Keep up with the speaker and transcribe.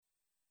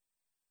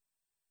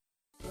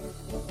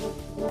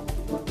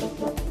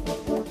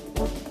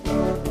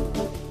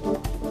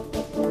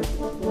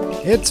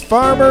It's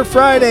Farmer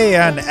Friday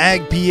on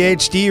Ag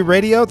PhD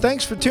Radio.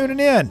 Thanks for tuning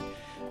in.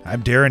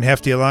 I'm Darren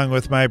Hefty along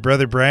with my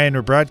brother Brian.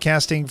 We're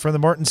broadcasting from the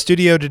Morton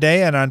studio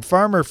today, and on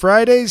Farmer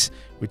Fridays,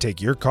 we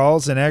take your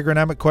calls and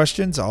agronomic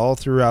questions all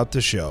throughout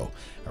the show.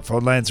 Our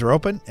phone lines are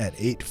open at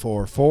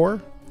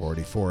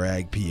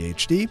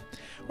 844-44-AG-PHD,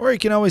 or you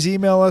can always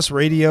email us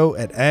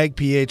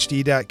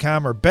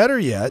radio@agphd.com, or better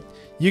yet,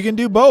 you can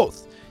do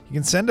both. You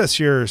can send us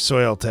your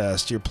soil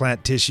test, your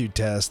plant tissue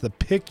test, the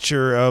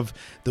picture of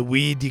the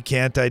weed you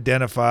can't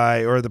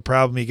identify or the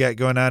problem you got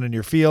going on in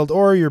your field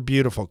or your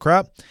beautiful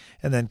crop,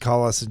 and then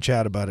call us and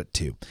chat about it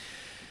too.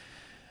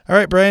 All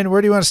right, Brian,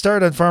 where do you want to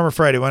start on Farmer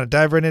Friday? Want to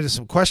dive right into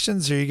some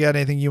questions, or you got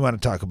anything you want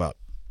to talk about?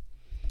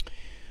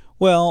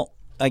 Well,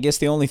 I guess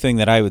the only thing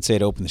that I would say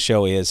to open the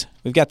show is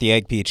we've got the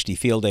Ag PhD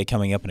Field Day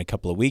coming up in a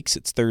couple of weeks.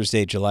 It's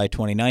Thursday, July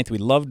 29th.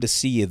 We'd love to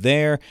see you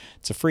there.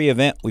 It's a free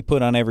event we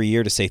put on every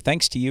year to say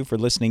thanks to you for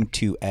listening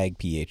to Ag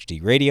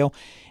PhD Radio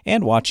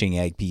and watching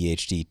Ag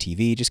PhD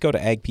TV. Just go to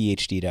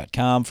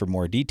agphd.com for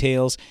more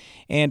details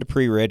and to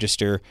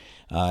pre-register.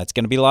 It's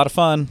going to be a lot of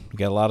fun. We've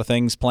got a lot of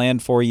things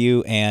planned for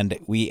you, and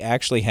we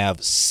actually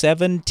have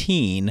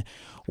 17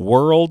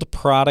 world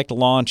product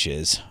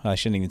launches. I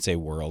shouldn't even say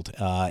world.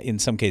 In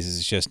some cases,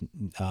 it's just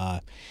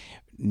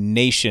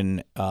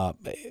nation.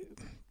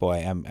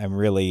 Boy, I'm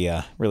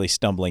really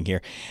stumbling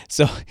here.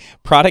 So,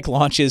 product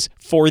launches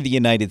for the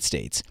United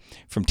States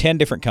from 10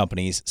 different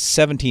companies,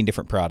 17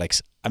 different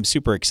products. I'm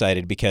super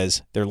excited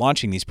because they're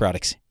launching these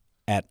products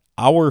at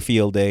our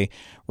field day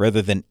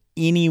rather than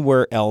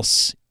anywhere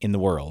else in the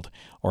world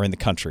or in the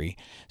country.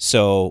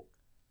 So,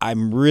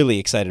 I'm really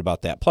excited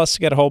about that. Plus,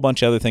 we got a whole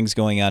bunch of other things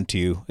going on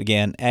too.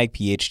 Again,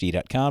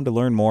 agphd.com to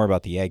learn more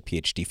about the Ag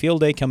PhD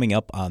Field Day coming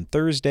up on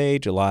Thursday,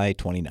 July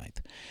 29th.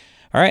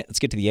 All right, let's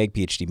get to the Ag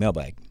PhD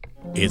mailbag.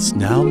 It's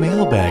now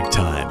mailbag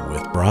time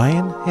with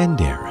Brian and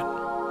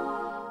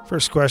Darren.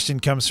 First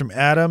question comes from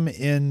Adam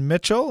in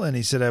Mitchell, and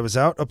he said, I was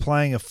out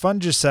applying a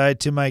fungicide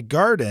to my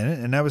garden,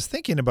 and I was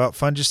thinking about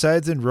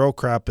fungicides and row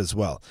crop as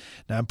well.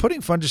 Now, I'm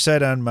putting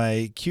fungicide on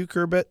my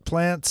cucurbit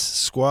plants,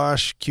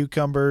 squash,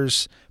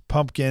 cucumbers,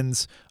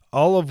 pumpkins,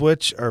 all of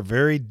which are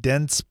very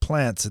dense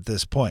plants at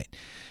this point.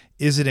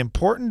 Is it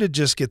important to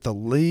just get the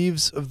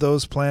leaves of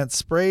those plants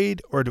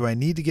sprayed, or do I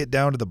need to get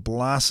down to the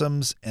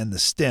blossoms and the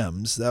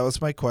stems? That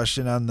was my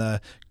question on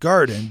the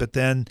garden, but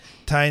then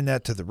tying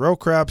that to the row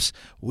crops,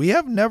 we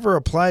have never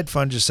applied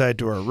fungicide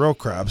to our row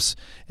crops,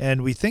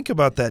 and we think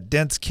about that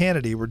dense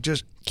canopy. We're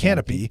just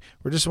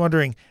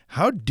wondering,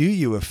 how do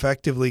you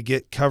effectively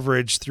get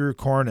coverage through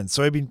corn and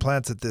soybean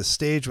plants at this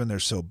stage when they're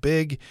so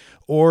big,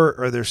 or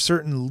are there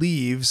certain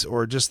leaves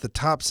or just the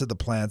tops of the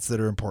plants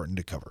that are important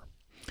to cover?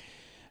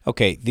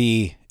 Okay,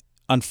 the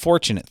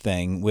unfortunate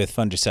thing with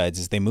fungicides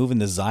is they move in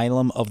the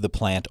xylem of the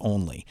plant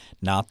only,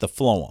 not the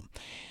phloem.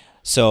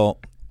 So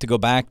to go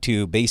back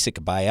to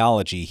basic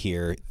biology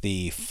here,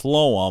 the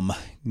phloem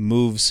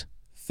moves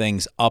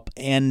things up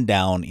and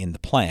down in the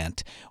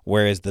plant,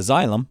 whereas the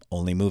xylem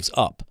only moves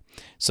up.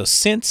 So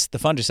since the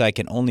fungicide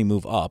can only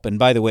move up, and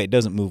by the way, it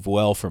doesn't move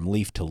well from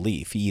leaf to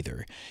leaf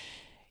either,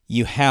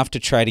 you have to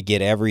try to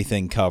get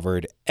everything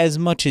covered as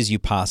much as you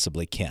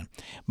possibly can.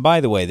 By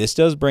the way, this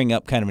does bring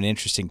up kind of an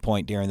interesting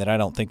point, Darren, that I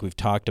don't think we've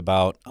talked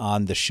about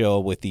on the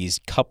show with these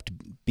cupped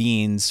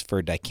beans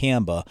for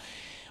dicamba.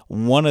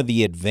 One of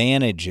the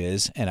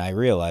advantages, and I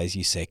realize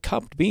you say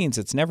cupped beans,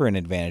 it's never an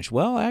advantage.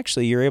 Well,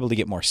 actually, you're able to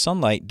get more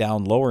sunlight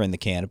down lower in the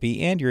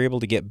canopy, and you're able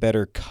to get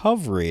better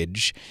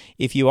coverage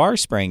if you are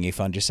spraying a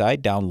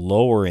fungicide down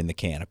lower in the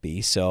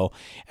canopy. So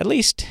at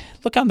least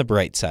look on the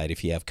bright side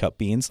if you have cupped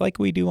beans like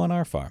we do on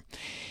our farm.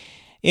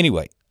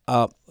 Anyway,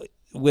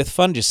 with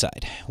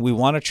fungicide, we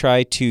want to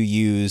try to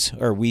use,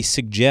 or we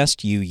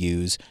suggest you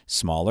use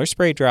smaller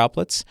spray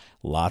droplets,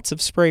 lots of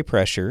spray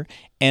pressure,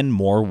 and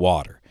more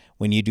water.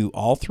 When you do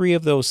all three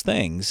of those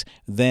things,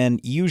 then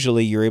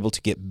usually you're able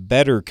to get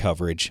better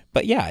coverage.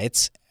 But yeah,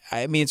 it's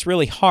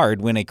really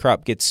hard when a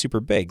crop gets super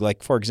big.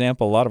 Like, for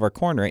example, a lot of our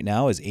corn right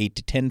now is 8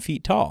 to 10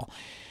 feet tall.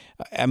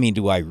 I mean,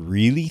 do I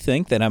really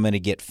think that I'm going to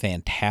get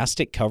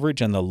fantastic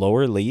coverage on the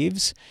lower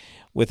leaves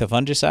with a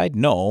fungicide?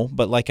 No,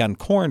 but like on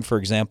corn, for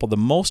example, the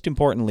most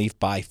important leaf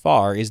by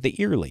far is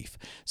the ear leaf.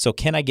 So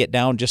can I get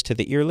down just to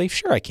the ear leaf?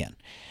 Sure I can.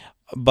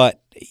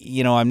 But,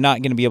 I'm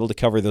not going to be able to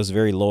cover those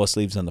very lowest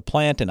leaves on the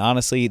plant, and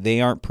honestly,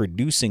 they aren't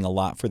producing a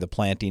lot for the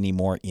plant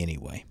anymore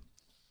anyway.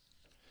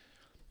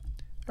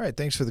 All right,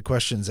 thanks for the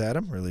questions,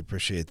 Adam. Really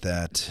appreciate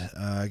that.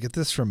 I get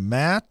this from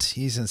Matt.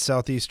 He's in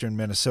southeastern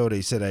Minnesota.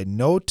 He said, I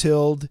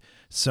no-tilled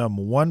some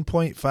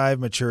 1.5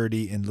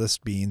 maturity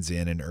enlist beans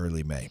in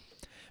early May.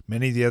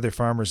 Many of the other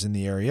farmers in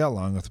the area,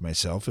 along with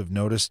myself, have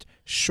noticed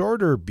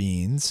shorter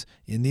beans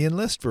in the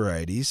enlist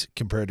varieties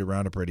compared to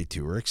Roundup Ready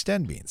 2 or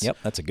Xtend beans. Yep,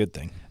 that's a good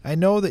thing. I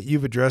know that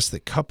you've addressed the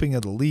cupping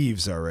of the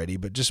leaves already,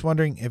 but just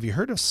wondering, have you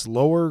heard of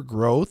slower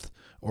growth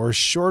or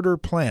shorter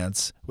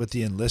plants with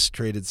the enlist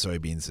traded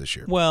soybeans this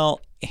year? Well,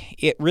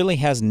 it really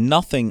has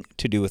nothing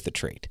to do with the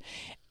trait.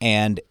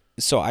 And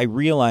so I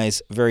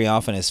realize very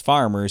often as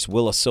farmers,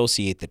 we'll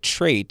associate the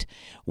trait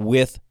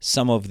with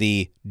some of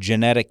the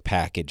genetic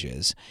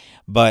packages,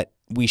 but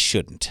we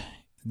shouldn't.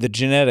 The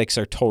genetics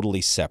are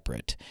totally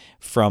separate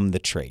from the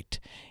trait.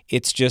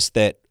 It's just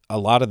that a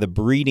lot of the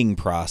breeding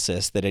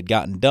process that had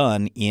gotten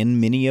done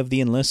in many of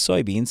the Enlist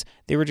soybeans,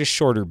 they were just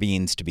shorter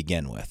beans to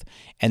begin with.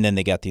 And then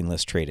they got the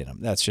Enlist trait in them.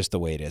 That's just the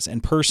way it is.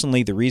 And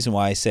personally, the reason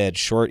why I said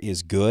short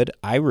is good,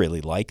 I really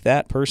like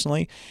that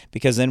personally,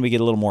 because then we get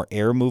a little more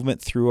air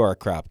movement through our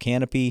crop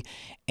canopy,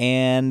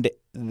 and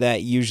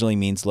that usually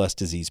means less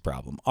disease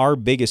problem. Our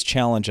biggest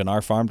challenge on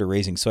our farm to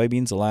raising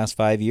soybeans the last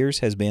 5 years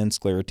has been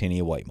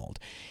Sclerotinia white mold.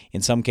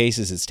 In some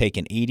cases, it's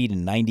taken 80 to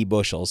 90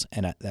 bushels,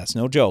 and that's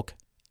no joke.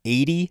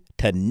 80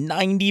 to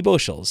 90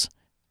 bushels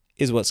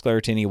is what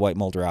Sclerotinia white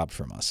mold robbed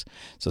from us.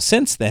 So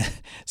since then,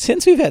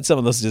 since we've had some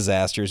of those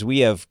disasters, we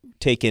have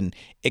taken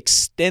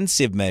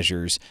extensive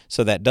measures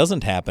so that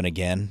doesn't happen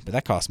again, but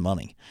that costs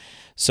money.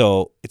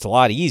 So it's a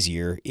lot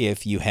easier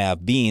if you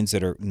have beans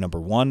that are,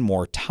 number one,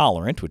 more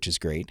tolerant, which is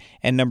great,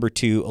 and number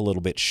two, a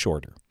little bit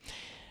shorter.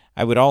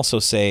 I would also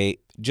say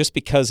just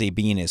because a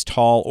bean is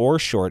tall or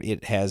short,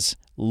 it has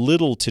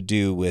little to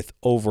do with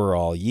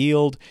overall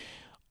yield.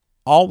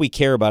 All we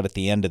care about at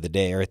the end of the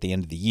day or at the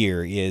end of the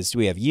year is, do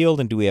we have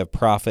yield and do we have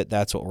profit?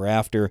 That's what we're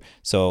after.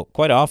 So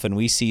quite often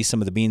we see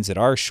some of the beans that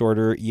are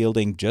shorter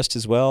yielding just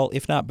as well,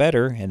 if not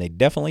better, and they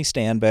definitely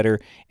stand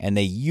better, and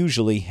they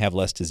usually have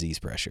less disease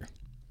pressure.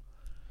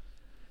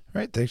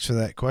 All right, thanks for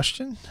that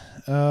question.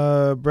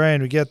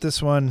 Brian, we got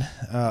this one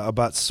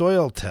about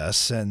soil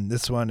tests, and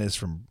this one is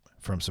from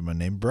someone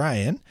named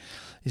Brian.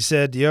 He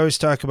said, you always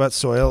talk about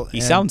soil.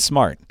 He sounds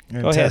smart. Go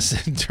ahead.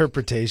 Test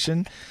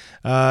interpretation.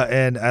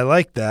 And I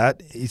like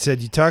that. He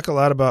said, you talk a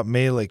lot about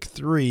Mehlich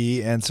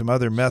 3 and some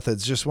other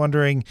methods. Just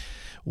wondering,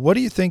 what do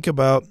you think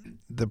about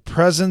the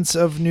presence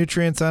of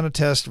nutrients on a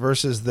test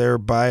versus their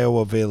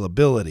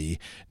bioavailability?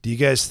 Do you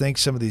guys think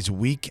some of these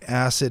weak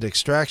acid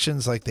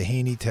extractions like the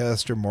Haney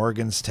test or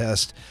Morgan's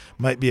test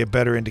might be a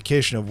better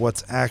indication of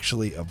what's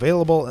actually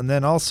available? And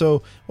then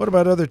also, what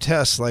about other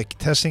tests like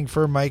testing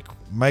for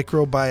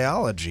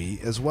microbiology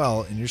as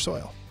well in your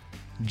soil?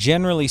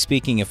 Generally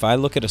speaking, if I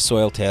look at a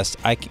soil test,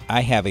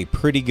 I have a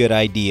pretty good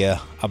idea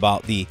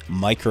about the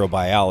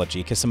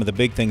microbiology, because some of the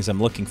big things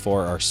I'm looking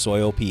for are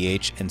soil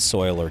pH and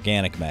soil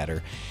organic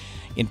matter.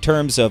 In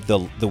terms of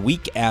the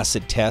weak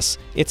acid tests,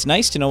 it's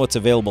nice to know what's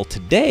available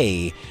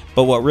today,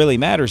 but what really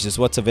matters is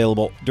what's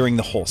available during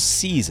the whole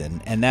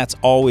season, and that's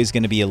always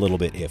going to be a little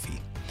bit iffy.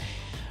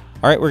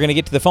 All right, we're going to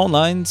get to the phone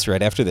lines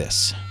right after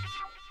this.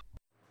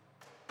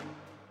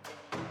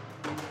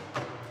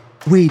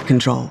 Weed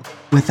control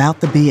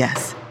without the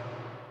BS.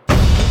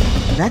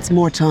 That's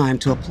more time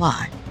to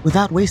apply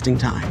without wasting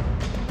time.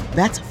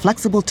 That's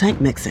flexible tank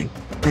mixing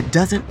that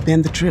doesn't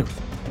bend the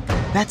truth.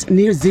 That's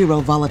near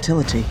zero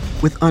volatility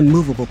with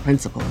unmovable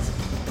principles.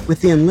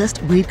 With the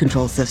Enlist weed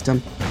control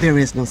system, there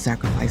is no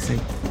sacrificing.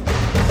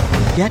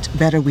 Get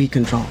better weed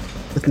control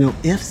with no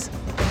ifs,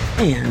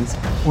 ands,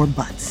 or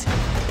buts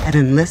at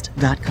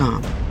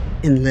Enlist.com.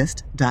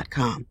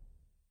 Enlist.com.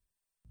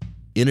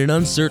 In an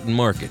uncertain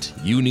market,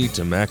 you need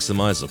to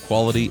maximize the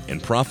quality and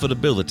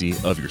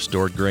profitability of your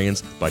stored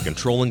grains by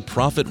controlling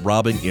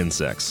profit-robbing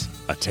insects.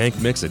 A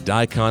tank mix of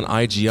Dicon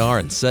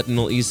IGR and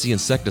Sentinel EC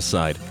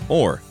insecticide,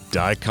 or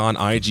Dicon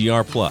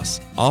IGR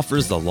Plus,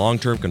 offers the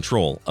long-term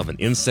control of an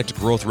insect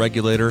growth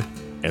regulator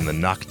and the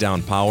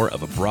knockdown power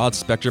of a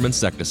broad-spectrum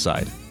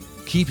insecticide.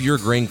 Keep your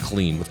grain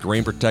clean with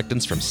grain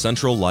protectants from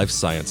Central Life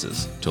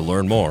Sciences. To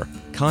learn more,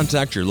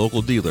 contact your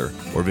local dealer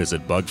or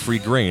visit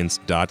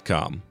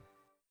bugfreegrains.com.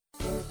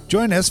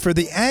 Join us for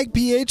the Ag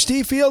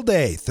PhD Field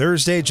Day,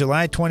 Thursday,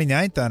 July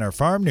 29th on our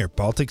farm near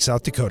Baltic,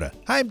 South Dakota.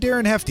 Hi, I'm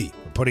Darren Hefty.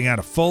 We're putting on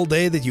a full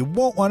day that you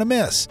won't want to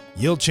miss.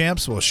 Yield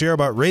Champs will share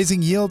about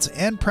raising yields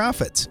and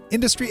profits.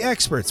 Industry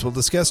experts will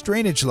discuss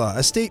drainage law,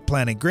 estate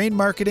planning, grain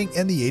marketing,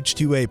 and the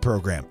H2A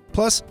program.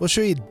 Plus, we'll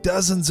show you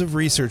dozens of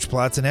research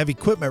plots and have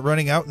equipment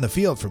running out in the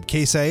field from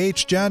Case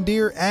IH, John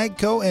Deere,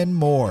 AGCO, and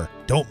more.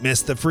 Don't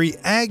miss the free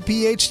Ag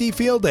PhD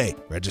Field Day.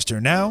 Register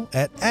now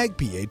at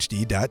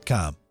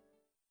agphd.com.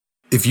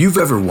 If you've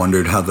ever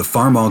wondered how the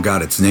Farmall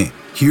got its name,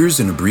 here's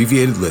an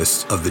abbreviated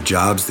list of the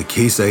jobs the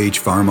Case IH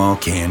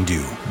Farmall can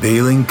do.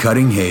 Baling,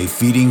 cutting hay,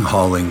 feeding,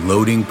 hauling,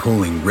 loading,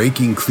 pulling,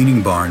 raking,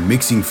 cleaning barn,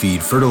 mixing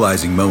feed,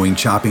 fertilizing, mowing,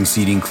 chopping,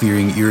 seeding,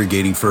 clearing,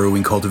 irrigating,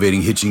 furrowing,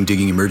 cultivating, hitching,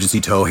 digging,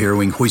 emergency tow,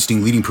 harrowing,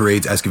 hoisting, leading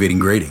parades, excavating,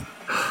 grading.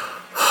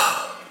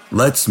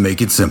 Let's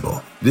make it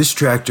simple. This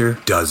tractor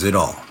does it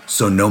all.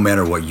 So no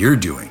matter what you're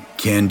doing,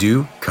 Can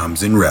Do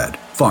comes in red.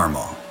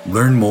 Farmall.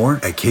 Learn more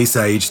at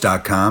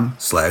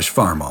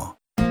caseih.com/farmall.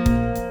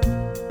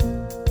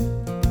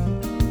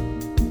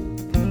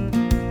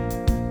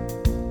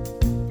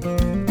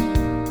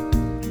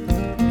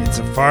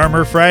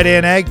 Farmer Friday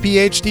and Ag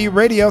PhD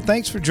Radio.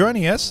 Thanks for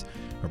joining us.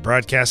 We're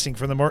broadcasting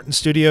from the Morton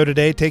studio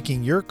today,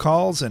 taking your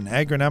calls and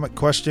agronomic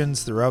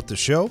questions throughout the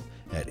show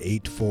at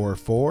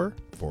 844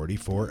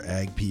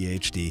 44Ag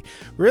PhD.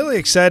 Really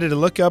excited to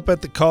look up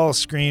at the call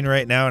screen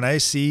right now, and I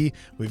see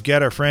we've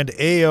got our friend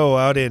AO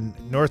out in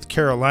North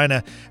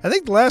Carolina. I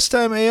think the last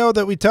time, AO,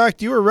 that we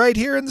talked, you were right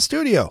here in the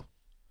studio.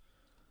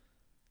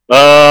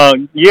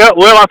 Yeah,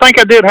 well, I think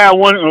I did have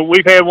one.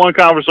 We've had one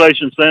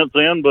conversation since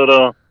then,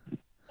 but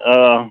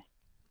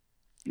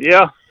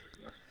yeah,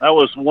 that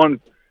was one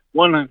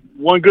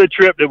good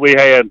trip that we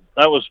had.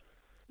 That was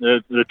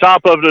the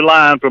top of the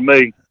line for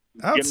me.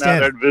 Getting out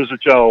there to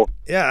visit y'all.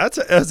 Yeah,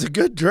 that's a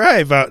good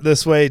drive out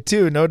this way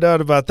too, no doubt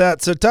about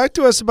that. So talk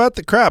to us about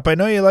the crop. I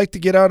know you like to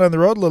get out on the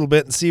road a little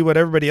bit and see what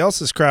everybody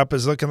else's crop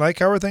is looking like.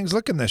 How are things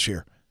looking this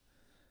year?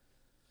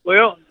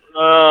 Well,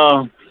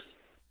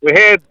 we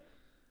had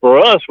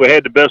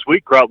the best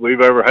wheat crop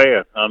we've ever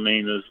had. I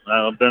mean,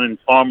 I've been in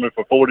farming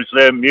for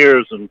 47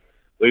 years, and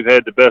we've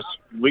had the best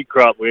wheat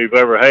crop we've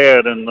ever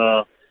had, and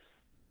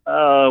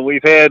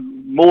we've had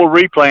more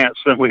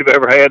replants than we've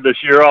ever had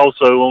this year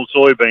also on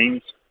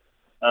soybeans.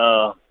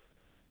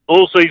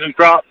 Full season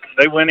crop,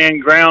 they went in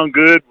ground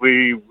good.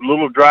 We a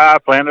little dry,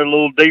 planted a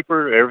little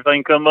deeper.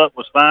 Everything come up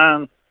was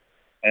fine.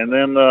 And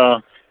then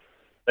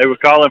they were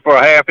calling for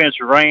a half-inch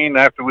of rain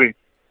after we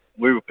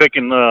were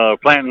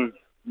planting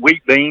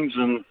wheat beans,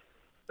 and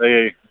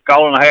they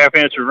calling a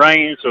half-inch of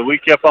rain, so we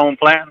kept on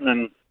planting,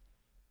 and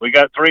we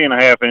got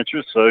 3.5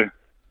 inches, so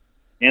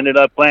ended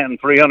up planting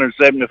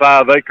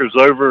 375 acres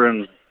over,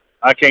 and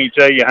I can't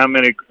tell you how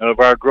many of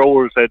our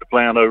growers had to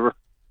plant over.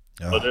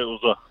 Oh. But it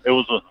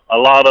was a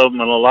lot of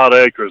them and a lot of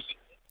acres.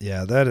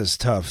 Yeah, that is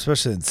tough,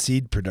 especially in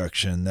seed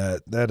production.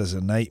 That is a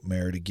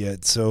nightmare to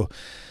get. So,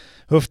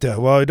 oofta.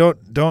 Well, we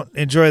don't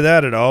enjoy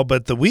that at all.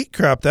 But the wheat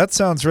crop, that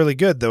sounds really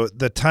good.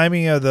 The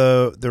timing of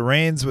the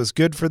rains was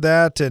good for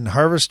that, and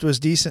harvest was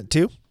decent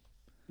too.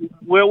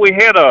 Well, we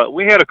had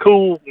a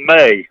cool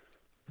May,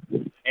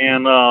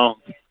 and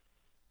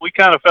we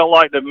kind of felt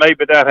like that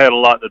maybe that had a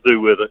lot to do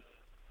with it.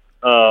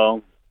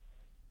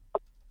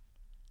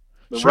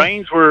 The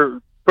rains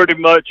were pretty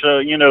much,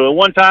 at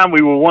one time we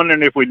were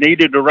wondering if we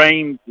needed the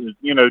rain,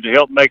 to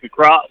help make a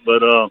crop.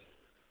 But,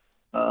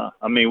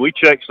 I mean, we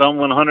checked some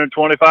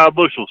 125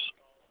 bushels.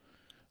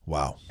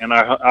 Wow. And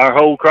our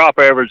whole crop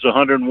averaged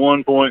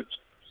 101.66,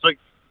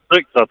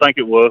 I think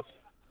it was.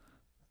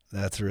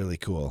 That's really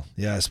cool.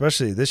 Yeah,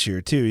 especially this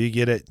year too. You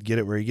get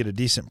it where you get a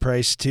decent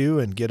price too,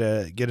 and get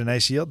a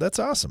nice yield. That's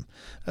awesome.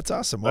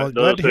 Well,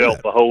 that does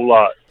help a whole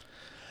lot.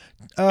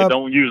 It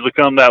don't usually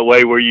come that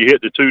way where you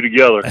hit the two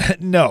together.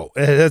 No,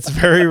 that's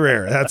very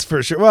rare. That's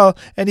for sure. Well,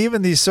 and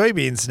even these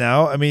soybeans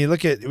now, I mean, we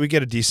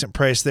get a decent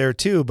price there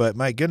too, but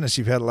my goodness,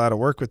 you've had a lot of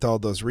work with all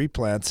those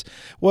replants.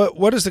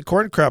 What does the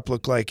corn crop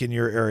look like in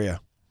your area?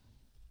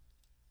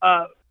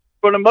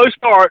 For the most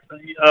part,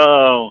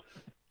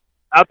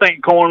 I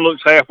think corn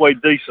looks halfway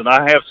decent.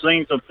 I have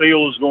seen some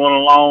fields going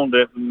along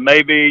that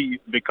maybe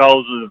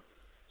because of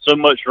so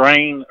much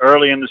rain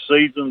early in the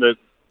season that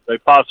they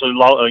possibly,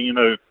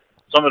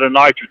 some of the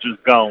nitrogen's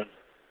gone.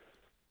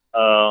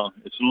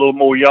 It's a little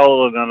more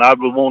yellow than I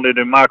would want it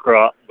in my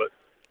crop, but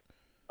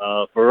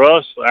for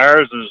us,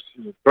 ours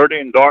is pretty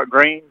and dark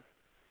green,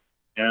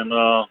 and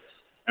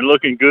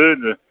looking good.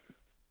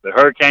 The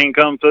hurricane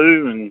come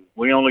through, and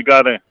we only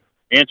got 1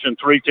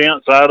 3/10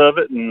 inches out of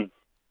it, and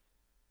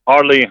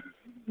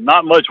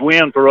not much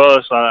wind for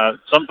us.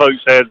 Some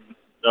folks had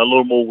a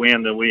little more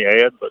wind than we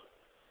had, but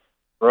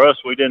for us,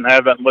 we didn't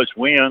have that much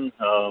wind.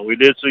 We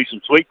did see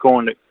some sweet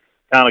corn that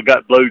kind of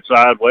got blowed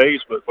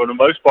sideways, but for the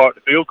most part,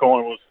 the field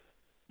corn was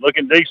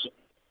looking decent.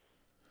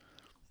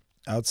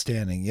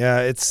 Outstanding. Yeah,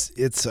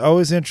 it's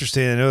always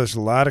interesting. I know there's a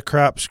lot of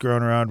crops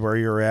growing around where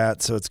you're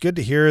at, so it's good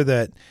to hear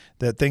that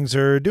things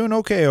are doing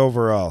okay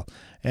overall.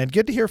 And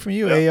good to hear from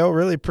you, AO.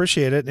 Really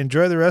appreciate it.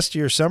 Enjoy the rest of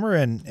your summer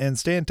and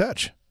stay in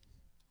touch.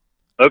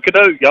 Okay,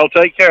 doke. Y'all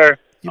take care.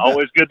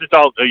 Always good to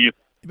talk to you.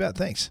 You bet.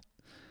 Thanks.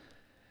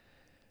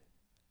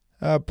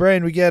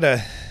 Brian, we got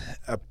a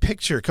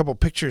couple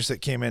pictures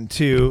that came in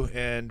too,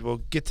 and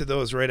we'll get to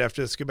those right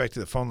after. Let's get back to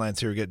the phone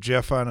lines here. We got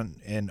Jeff on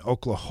in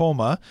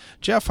Oklahoma.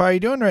 Jeff, how are you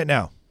doing right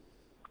now?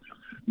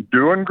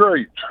 Doing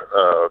great.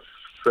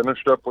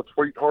 Finished up with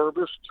wheat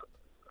harvest,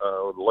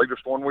 the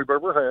latest one we've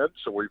ever had.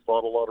 So we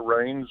fought a lot of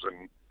rains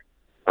and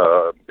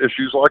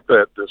issues like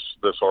that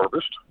this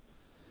harvest.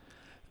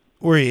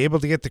 Were you able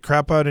to get the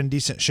crop out in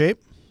decent shape?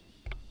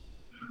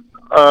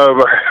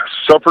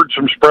 Suffered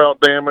some sprout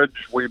damage.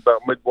 We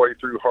about midway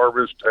through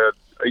harvest had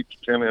 8 to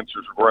 10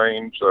 inches of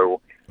rain,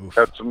 so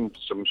had some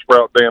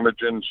sprout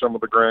damage in some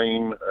of the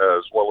grain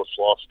as well as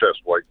lost test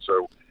weight.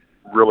 So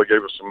really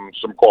gave us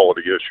some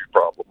quality issue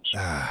problems.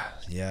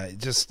 Yeah,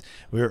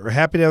 we're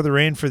happy to have the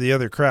rain for the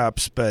other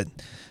crops, but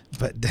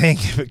dang,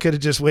 if it could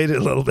have just waited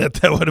a little bit,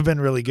 that would have been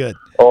really good.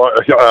 Oh,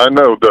 I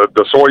know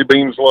the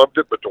soybeans loved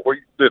it, but the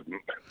wheat didn't.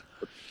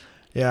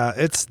 Yeah,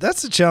 that's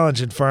the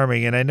challenge in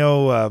farming, and I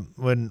know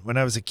when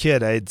I was a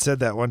kid, I had said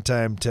that one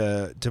time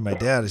to my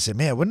dad. I said,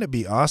 "Man, wouldn't it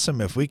be awesome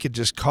if we could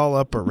just call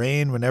up a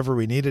rain whenever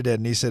we needed it?"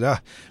 And he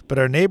said, but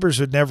our neighbors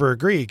would never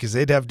agree because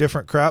they'd have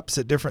different crops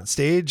at different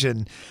stage,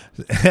 and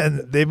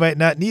they might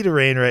not need a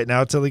rain right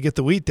now till they get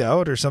the wheat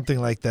out or something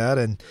like that."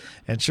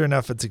 And sure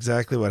enough, it's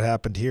exactly what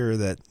happened here.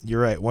 That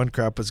you're right, one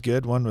crop was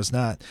good, one was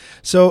not.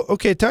 So,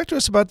 okay, talk to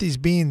us about these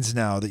beans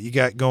now that you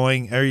got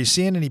going. Are you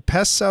seeing any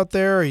pests out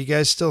there? Are you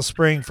guys still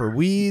spraying for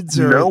weeds?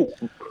 Or? No,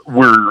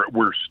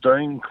 we're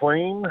staying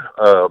clean.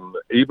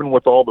 Even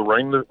with all the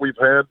rain that we've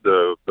had,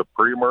 the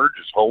pre-emerge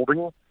is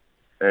holding,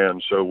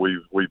 and so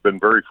we've been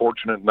very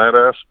fortunate in that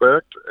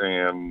aspect.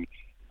 And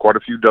quite a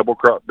few double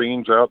crop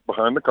beans out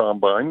behind the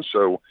combine.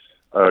 So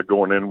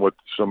going in with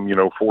some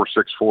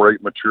 4.6, 4.8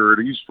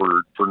 maturities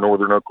for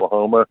northern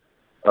Oklahoma.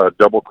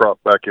 Double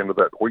crop back into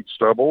that wheat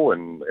stubble,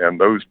 and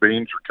those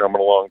beans are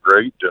coming along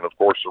great. And of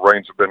course, the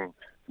rains have been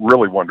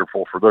really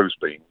wonderful for those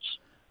beans.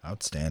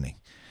 Outstanding.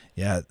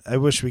 Yeah, I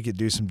wish we could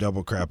do some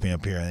double cropping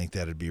up here. I think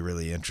that'd be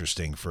really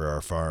interesting for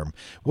our farm.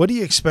 What do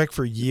you expect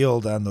for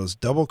yield on those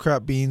double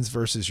crop beans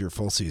versus your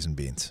full season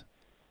beans?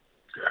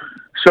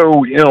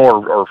 So,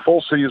 our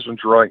full seasons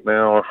right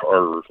now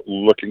are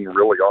looking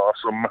really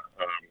awesome.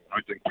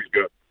 I think we've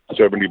got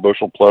 70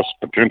 bushel plus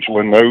potential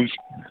in those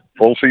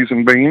full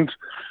season beans.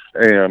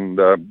 And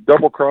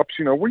double crops,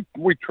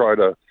 we try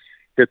to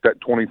hit that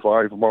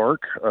 25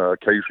 mark.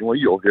 Occasionally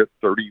you'll hit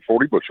 30,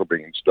 40 bushel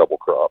beans double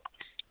crop.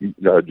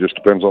 Just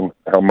depends on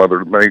how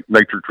Mother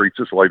Nature treats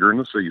us later in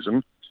the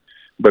season.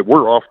 But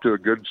we're off to a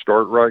good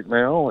start right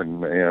now,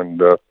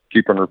 and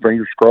keeping our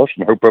fingers crossed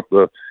and hope up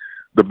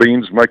the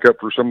beans make up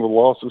for some of the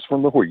losses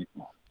from the wheat.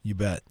 You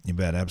bet,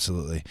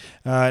 absolutely.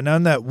 Now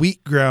on that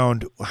wheat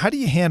ground, how do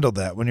you handle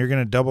that when you're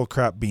going to double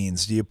crop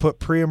beans? Do you put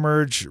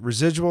pre-emerge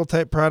residual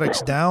type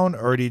products down,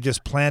 or do you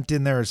just plant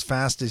in there as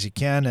fast as you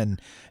can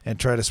and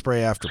try to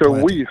spray after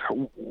planting?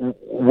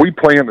 We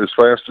plant as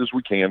fast as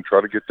we can, try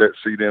to get that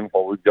seed in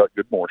while we've got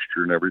good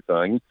moisture and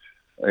everything.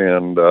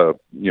 And,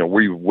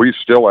 we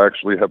still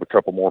actually have a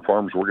couple more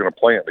farms we're going to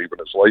plant even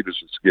as late as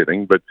it's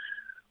getting, but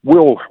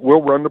we'll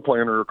run the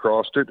planter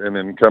across it and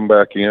then come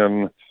back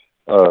in,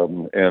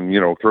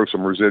 and throw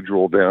some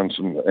residual down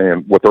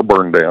and with our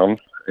burn down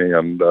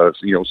and,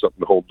 something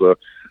to hold the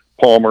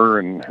palmer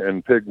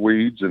and pig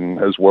weeds and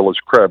as well as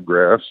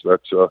crabgrass.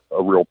 That's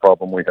a real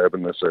problem we have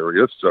in this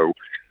area. So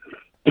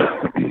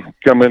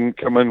come in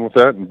with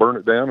that and burn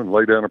it down and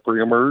lay down a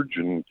pre-emerge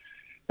and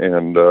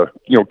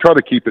try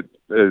to keep it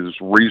as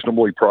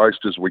reasonably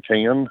priced as we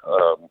can.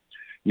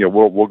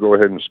 We'll go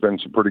ahead and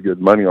spend some pretty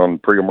good money on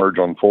pre-emerge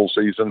on full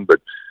season, but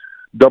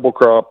double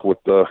crop with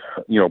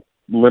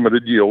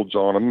limited yields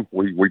on them,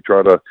 we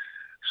try to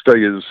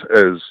stay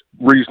as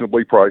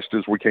reasonably priced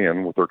as we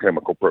can with our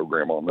chemical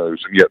program on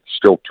those, and yet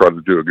still try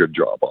to do a good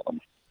job on them.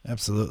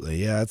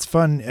 Absolutely. Yeah, it's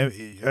fun.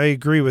 I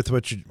agree with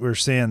what you were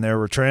saying there.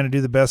 We're trying to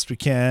do the best we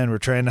can. We're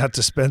trying not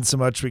to spend so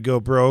much we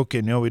go broke,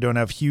 and we don't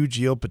have huge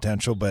yield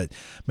potential, but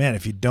man,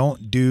 if you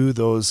don't do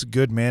those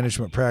good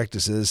management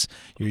practices,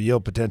 your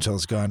yield potential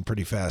has gone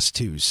pretty fast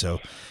too. So,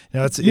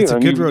 it's a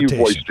good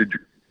rotation.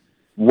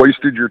 You've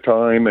wasted your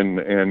time, and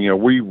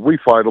we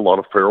fight a lot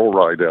of feral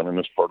rye down in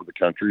this part of the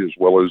country as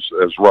well as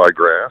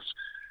ryegrass,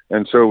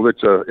 and so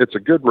it's a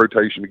good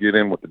rotation to get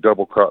in with the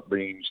double crop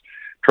beans.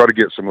 Try to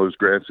get some of those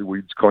grassy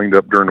weeds cleaned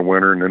up during the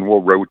winter, and then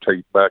we'll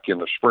rotate back in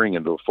the spring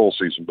into a full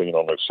season bean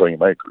on those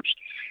same acres.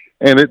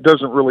 And it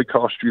doesn't really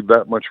cost you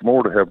that much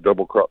more to have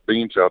double crop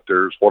beans out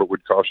there as what it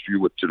would cost you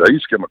with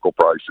today's chemical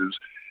prices,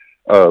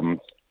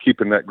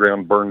 keeping that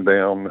ground burned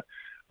down,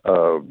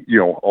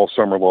 all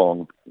summer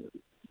long.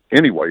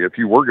 Anyway, if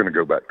you were going to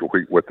go back to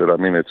wheat with it, I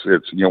mean, it's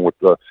with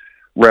the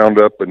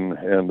Roundup and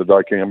the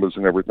dicambas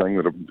and everything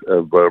that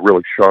have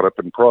really shot up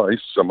in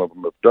price, some of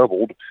them have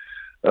doubled.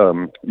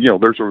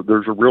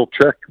 There's a real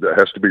check that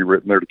has to be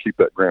written there to keep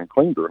that ground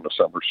clean during the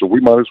summer. So we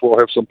might as well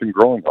have something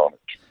growing on it.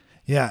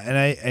 Yeah, and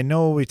I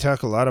know we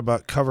talk a lot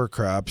about cover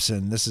crops,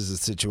 and this is a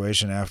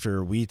situation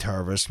after wheat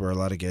harvest where a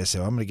lot of guys say,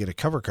 I'm going to get a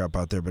cover crop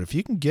out there. But if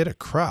you can get a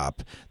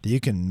crop that you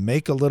can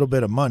make a little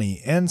bit of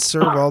money and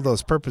serve all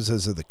those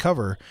purposes of the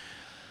cover,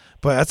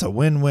 boy, that's a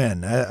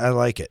win-win. I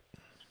like it.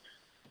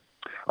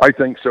 I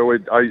think so.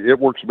 It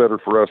works better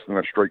for us than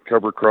a straight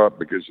cover crop,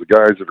 because the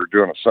guys that are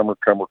doing a summer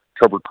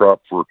cover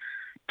crop for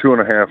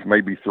 2.5,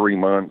 maybe 3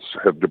 months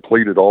have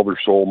depleted all their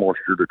soil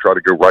moisture to try to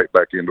go right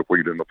back into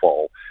wheat in the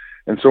fall.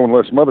 And so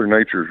unless Mother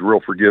Nature is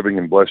real forgiving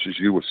and blesses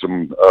you with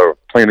some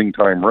planting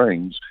time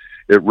rains,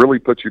 it really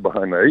puts you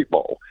behind the 8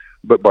 ball.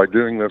 But by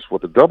doing this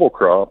with a double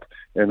crop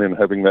and then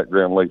having that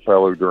ground lay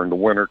fallow during the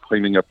winter,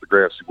 cleaning up the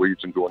grassy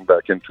weeds and going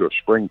back into a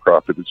spring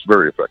crop, it's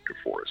very effective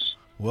for us.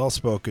 Well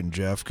spoken,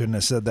 Jeff. Couldn't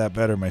have said that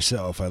better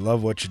myself. I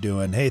love what you're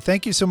doing. Hey,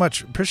 thank you so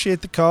much.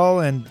 Appreciate the call,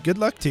 and good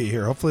luck to you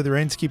here. Hopefully the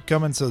rains keep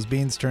coming so those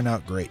beans turn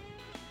out great.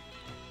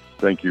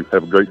 Thank you.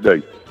 Have a great day.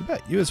 You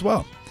bet. You as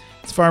well.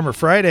 It's Farmer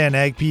Friday on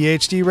Ag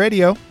PhD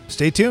Radio.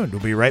 Stay tuned.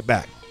 We'll be right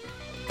back.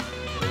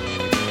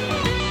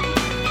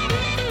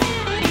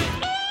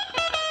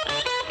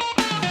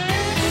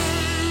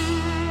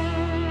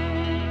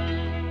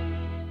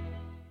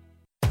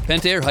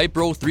 Pentair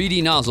Hypro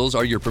 3D nozzles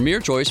are your premier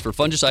choice for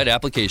fungicide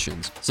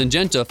applications.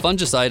 Syngenta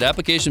fungicide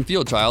application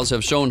field trials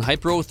have shown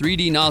Hypro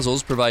 3D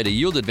nozzles provide a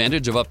yield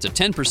advantage of up to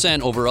 10%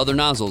 over other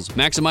nozzles,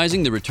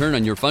 maximizing the return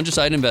on your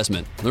fungicide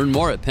investment. Learn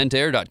more at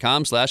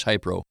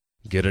pentair.com/hypro.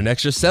 Get an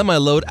extra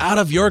semi-load out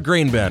of your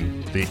grain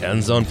bin. The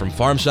End Zone from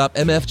Farm Shop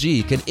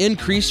MFG can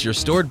increase your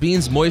stored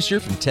beans moisture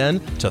from 10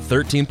 to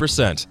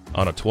 13%.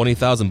 On a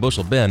 20,000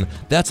 bushel bin,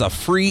 that's a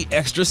free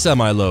extra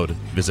semi-load.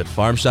 Visit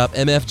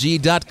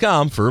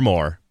farmshopmfg.com for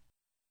more.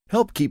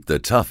 Help keep the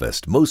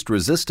toughest, most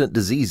resistant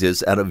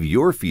diseases out of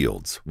your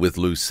fields with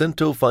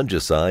Lucento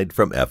fungicide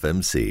from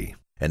FMC.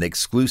 An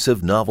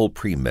exclusive novel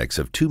premix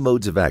of 2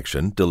 modes of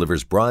action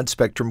delivers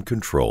broad-spectrum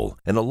control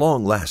and a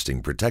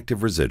long-lasting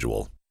protective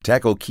residual.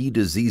 Tackle key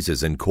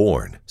diseases in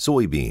corn,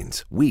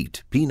 soybeans,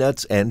 wheat,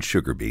 peanuts, and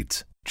sugar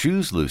beets.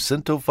 Choose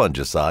Lucento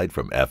fungicide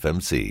from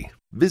FMC.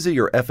 Visit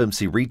your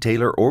FMC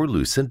retailer or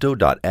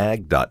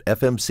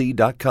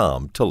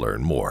lucento.ag.fmc.com to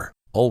learn more.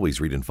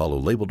 Always read and follow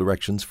label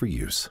directions for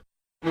use.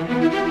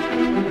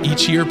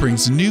 Each year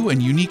brings new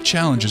and unique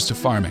challenges to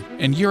farming,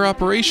 and your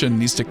operation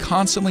needs to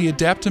constantly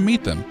adapt to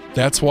meet them.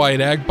 That's why at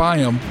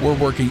AgBiome, we're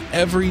working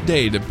every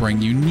day to bring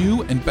you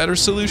new and better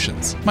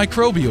solutions,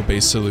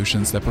 microbial-based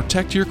solutions that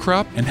protect your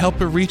crop and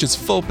help it reach its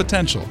full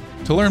potential.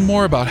 To learn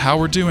more about how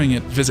we're doing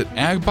it, visit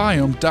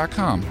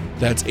agbiome.com.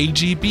 That's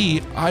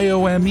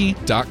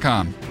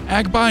AGBIOME.com.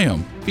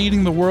 AgBiome,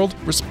 feeding the world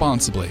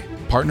responsibly,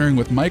 partnering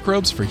with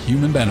microbes for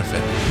human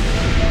benefit.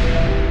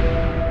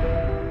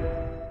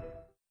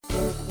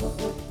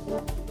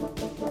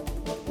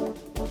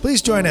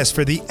 Please join us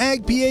for the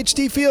Ag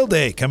PhD Field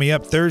Day coming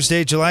up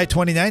Thursday, July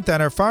 29th on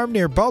our farm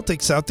near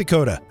Baltic, South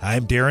Dakota.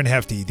 I'm Darren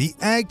Hefty. The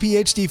Ag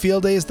PhD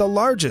Field Day is the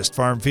largest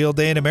farm field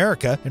day in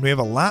America, and we have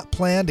a lot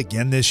planned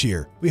again this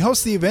year. We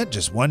host the event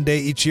just one day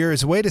each year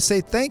as a way to say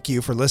thank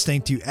you for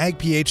listening to Ag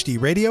PhD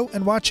Radio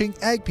and watching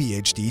Ag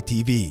PhD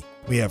TV.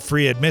 We have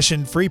free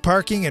admission, free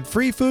parking, and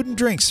free food and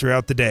drinks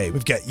throughout the day.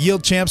 We've got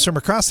yield champs from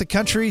across the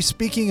country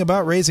speaking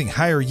about raising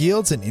higher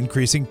yields and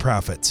increasing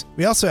profits.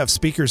 We also have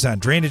speakers on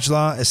drainage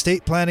law,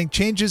 estate planning,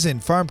 changes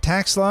in farm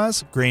tax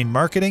laws, grain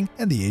marketing,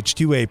 and the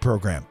H-2A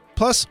program.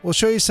 Plus, we'll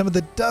show you some of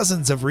the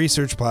dozens of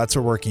research plots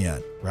we're working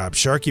on. Rob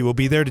Sharkey will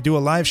be there to do a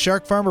live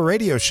Shark Farmer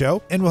radio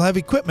show, and we'll have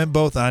equipment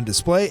both on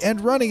display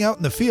and running out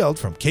in the field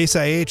from Case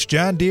IH,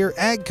 John Deere,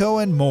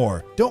 AGCO, and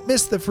more. Don't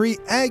miss the free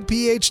Ag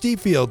PhD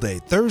Field Day,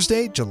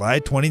 Thursday,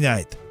 July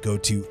 29th. Go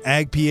to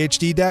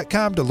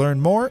agphd.com to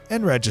learn more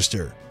and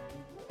register.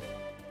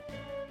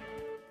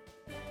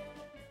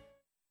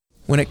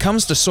 When it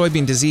comes to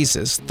soybean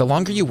diseases, the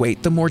longer you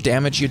wait, the more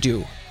damage you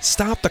do.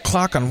 Stop the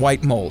clock on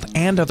white mold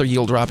and other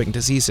yield-robbing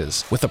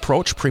diseases with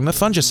Approach Prima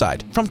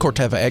fungicide from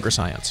Corteva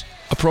Agriscience.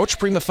 Approach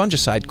Prima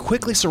fungicide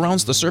quickly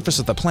surrounds the surface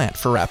of the plant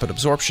for rapid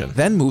absorption,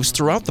 then moves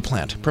throughout the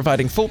plant,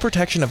 providing full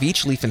protection of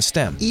each leaf and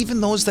stem, even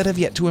those that have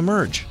yet to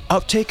emerge.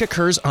 Uptake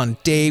occurs on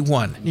day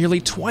 1, nearly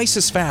twice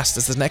as fast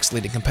as the next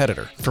leading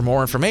competitor. For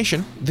more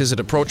information, visit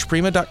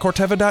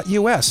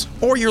approachprima.corteva.us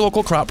or your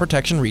local crop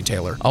protection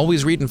retailer.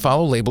 Always read and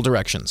follow label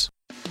directions.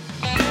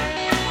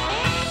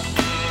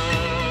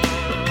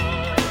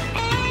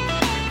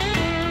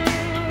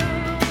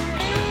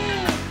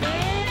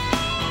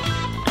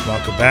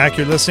 Welcome back.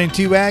 You're listening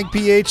to Ag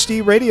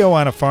PhD Radio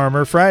on a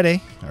Farmer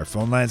Friday. Our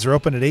phone lines are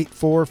open at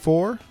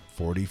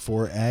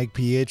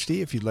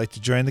 844-44-AG-PhD if you'd like to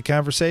join the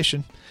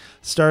conversation.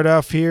 Start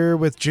off here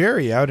with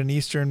Jerry out in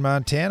eastern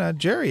Montana.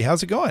 Jerry,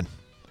 how's it going?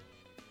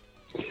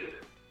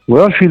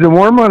 Well, she's a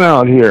warm one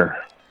out here.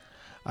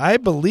 I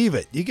believe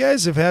it. You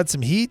guys have had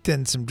some heat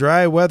and some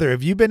dry weather.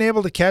 Have you been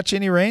able to catch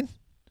any rain?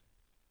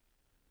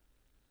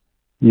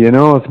 You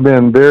know, it's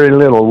been very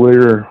little.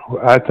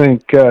 I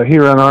think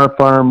here on our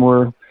farm,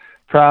 we're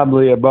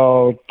probably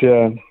about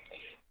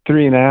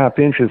 3.5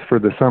 inches for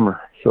the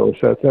summer. So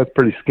that's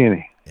pretty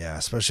skinny. Yeah,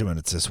 especially when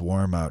it's this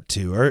warm out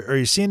too. Are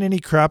you seeing any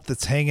crop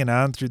that's hanging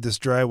on through this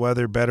dry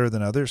weather better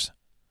than others?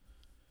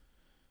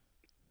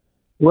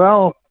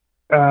 Well,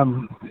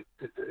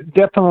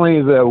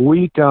 definitely the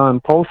wheat on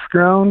post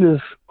ground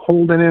is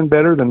holding in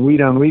better than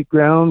wheat on wheat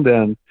ground.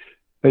 And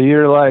a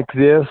year like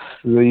this,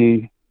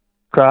 the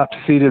crops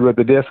seeded with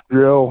the disc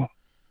drill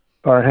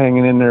are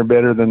hanging in there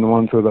better than the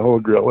ones with the hoe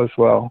drill as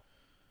well.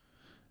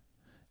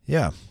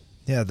 Yeah,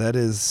 that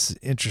is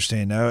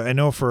interesting. Now, I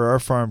know for our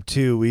farm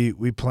too,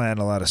 we plant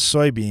a lot of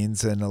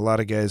soybeans, and a lot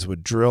of guys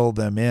would drill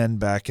them in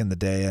back in the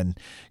day, and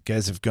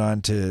guys have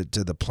gone to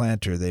the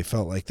planter. They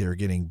felt like they were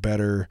getting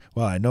better.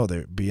 Well, I know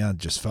they're beyond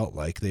just felt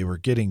like they were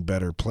getting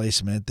better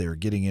placement. They were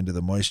getting into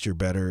the moisture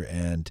better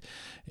and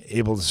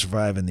able to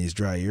survive in these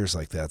dry years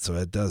like that. So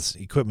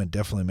equipment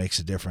definitely makes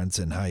a difference,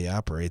 and how you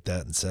operate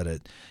that and set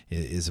it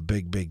is a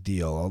big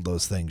deal. All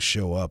those things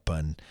show up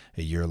on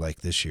a year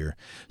like this year.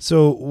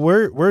 So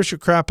where's your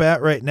crop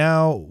at right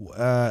now?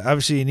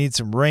 Obviously you need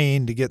some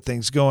rain to get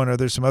things going. Are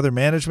there some other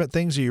management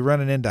things? Are you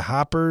running into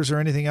hoppers or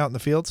anything out in the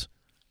fields?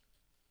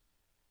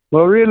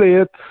 Well, really,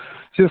 it's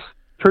just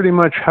pretty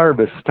much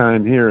harvest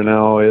time here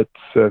now. It's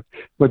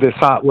with this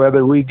hot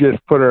weather, we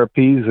just put our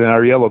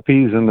yellow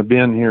peas in the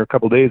bin here a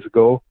couple days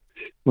ago,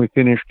 we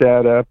finished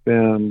that up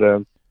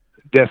and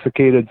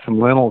desiccated some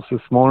lentils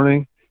this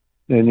morning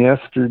and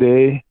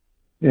yesterday.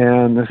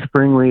 And the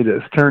spring wheat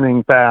is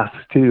turning fast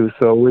too.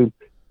 So we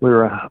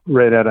were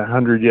right at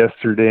 100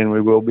 yesterday, and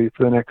we will be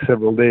for the next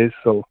several days.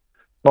 So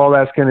all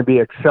that's going to be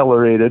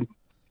accelerated.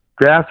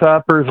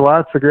 Grasshoppers,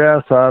 lots of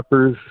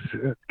grasshoppers,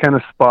 kind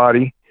of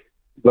spotty.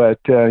 But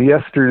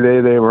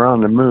yesterday they were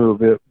on the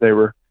move. They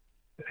were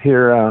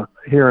here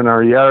in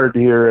our yard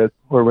here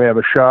where we have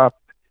a shop.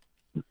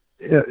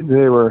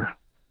 They were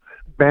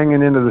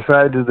banging into the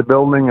sides of the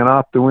building and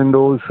off the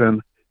windows. And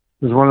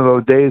it was one of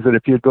those days that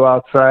if you'd go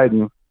outside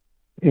and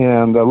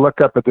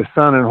look up at the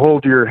sun and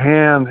hold your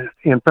hand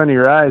in front of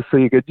your eyes so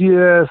you could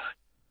just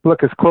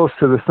look as close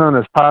to the sun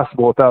as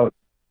possible without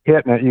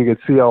hitting it, you could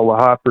see all the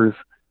hoppers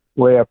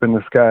way up in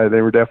the sky.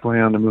 They were definitely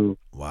on the move.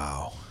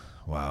 Wow.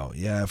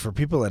 Yeah, for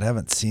people that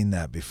haven't seen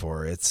that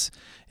before, it's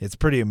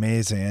pretty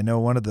amazing. I know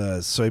one of the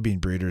soybean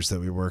breeders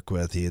that we work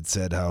with, he had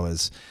said how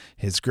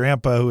his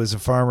grandpa, who was a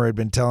farmer, had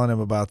been telling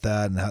him about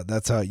that, and how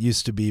that's how it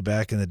used to be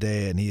back in the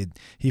day. And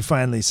he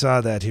finally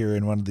saw that here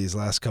in one of these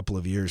last couple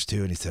of years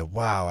too, and he said,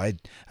 "Wow, I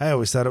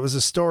always thought it was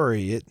a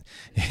story.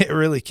 It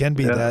really can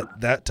be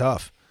that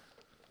tough."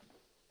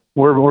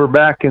 We're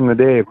back in the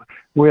day.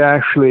 We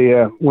actually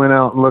went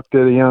out and looked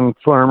at a young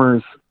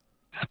farmer's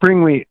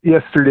spring wheat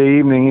yesterday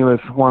evening.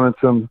 He wanted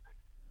some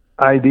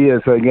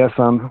ideas, I guess,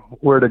 on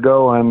where to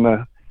go.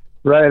 And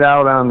right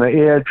out on the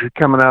edge,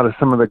 coming out of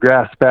some of the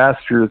grass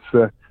pastures,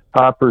 the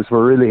hoppers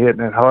were really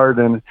hitting it hard.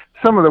 And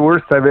some of the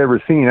worst I've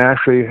ever seen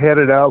actually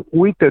headed out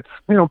wheat that's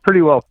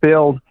pretty well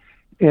filled,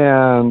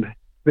 and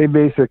they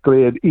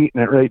basically had eaten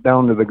it right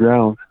down to the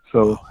ground.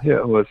 So yeah,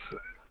 it was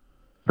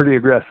pretty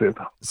aggressive.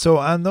 So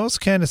on those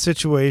kind of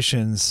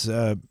situations,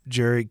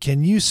 Jerry,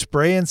 can you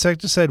spray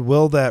insecticide?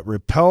 Will that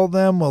repel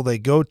them? Will they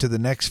go to the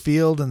next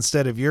field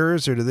instead of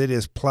yours, or do they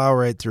just plow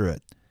right through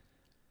it?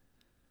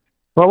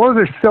 Well, those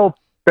are still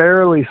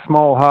fairly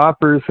small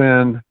hoppers,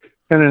 and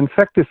an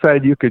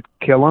insecticide, you could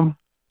kill them.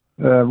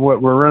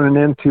 What we're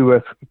running into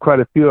with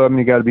quite a few of them,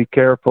 you got to be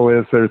careful,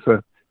 is there's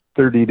a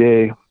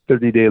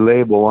 30-day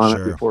label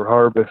on it before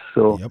harvest.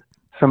 So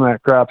some of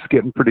that crop's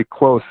getting pretty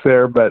close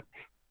there, but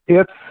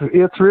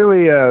it's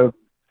really a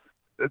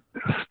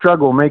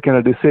struggle making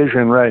a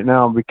decision right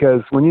now,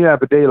 because when you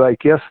have a day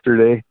like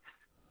yesterday,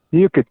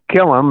 you could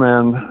kill them,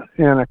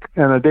 and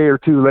a day or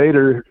two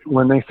later,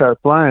 when they start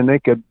flying, they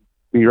could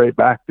be right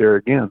back there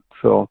again.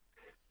 So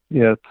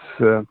it's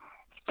a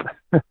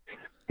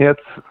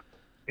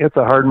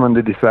hard one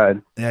to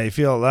decide. Yeah, you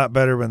feel a lot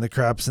better when the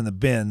crop's in the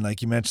bin,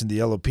 like you mentioned, the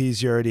yellow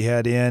peas you already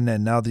had in,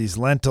 and now these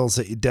lentils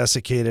that you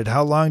desiccated.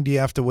 How long do you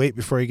have to wait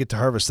before you get to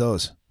harvest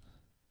those?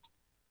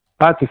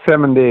 That's a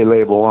 7-day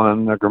label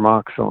on the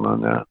gramoxone on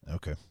that.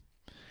 Okay.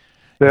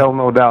 They'll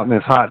no doubt in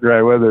this hot,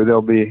 dry weather,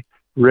 they'll be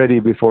ready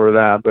before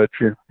that, but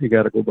you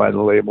got to go by the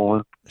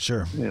label.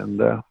 Sure. And,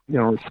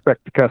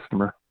 respect the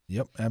customer.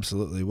 Yep,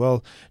 absolutely.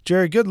 Well,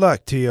 Jerry, good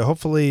luck to you.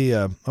 Hopefully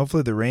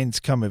the rains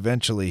come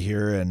eventually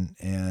here,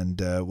 and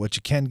what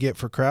you can get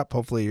for crop,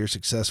 hopefully you're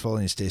successful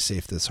and you stay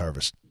safe this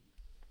harvest.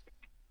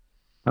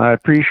 I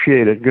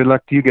appreciate it. Good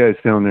luck to you guys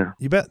down there.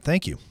 You bet.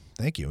 Thank you.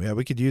 Yeah,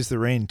 we could use the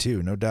rain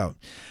too, no doubt.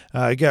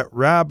 I got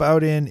Rob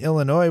out in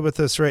Illinois with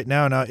us right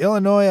now. Now,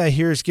 Illinois, I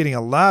hear, is getting a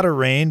lot of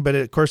rain, but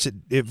of course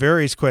it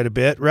varies quite a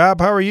bit.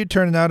 Rob, how are you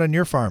turning out on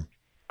your farm?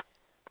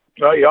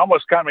 Well, you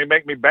almost kind of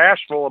make me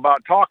bashful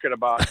about talking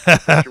about the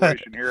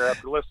situation here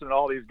after listening to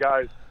all these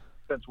guys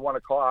since 1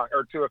 o'clock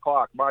or 2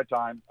 o'clock my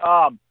time.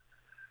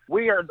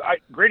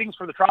 Greetings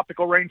for the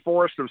tropical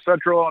rainforest of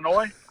Central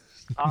Illinois.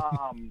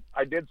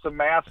 I did some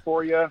math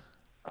for you.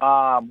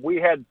 We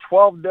had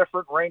 12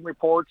 different rain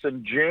reports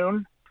in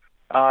June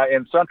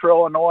in Central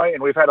Illinois,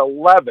 and we've had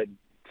 11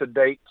 to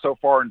date so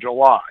far in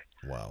July.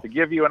 Wow. To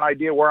give you an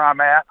idea where I'm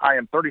at, I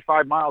am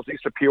 35 miles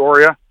east of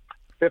Peoria,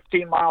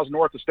 15 miles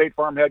north of State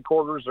Farm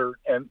headquarters, or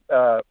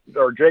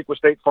Jaquith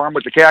State Farm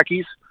with the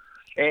khakis,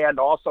 and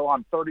also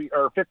I'm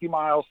 50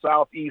 miles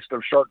southeast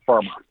of Shark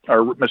Farmer,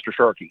 or Mr.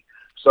 Sharkey.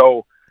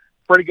 So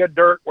pretty good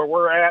dirt where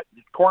we're at.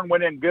 Corn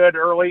went in good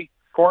early.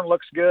 Corn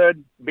looks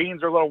good.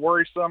 Beans are a little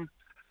worrisome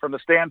from the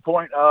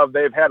standpoint of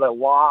they've had a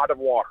lot of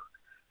water.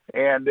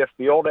 And if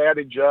the old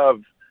adage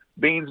of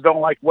beans don't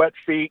like wet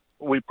feet,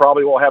 we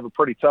probably will have a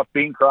pretty tough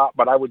bean crop,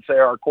 but I would say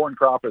our corn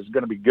crop is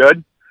going to be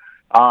good.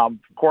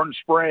 Corn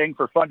spraying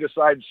for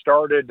fungicide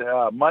started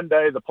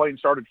Monday. The plane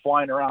started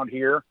flying around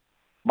here.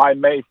 My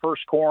May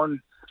 1st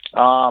corn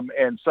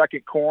and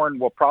second corn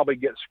will probably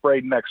get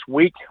sprayed next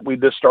week. We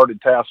just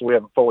started tassel. We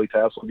haven't fully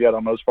tasseled yet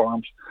on those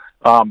farms.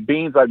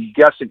 Beans, I'm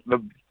guessing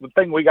the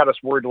thing we got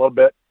us worried a little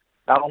bit,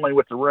 not only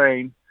with the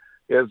rain,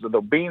 is that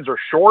the beans are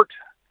short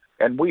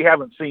and we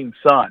haven't seen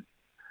sun.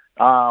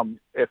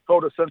 If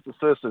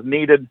photosynthesis is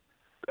needed,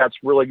 that's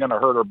really going to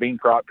hurt our bean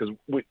crop, because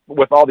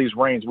with all these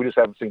rains, we just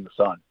haven't seen the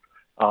sun.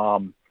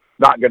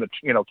 Not going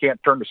to, can't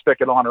turn the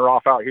spigot on or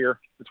off out here.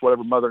 It's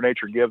whatever Mother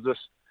Nature gives us,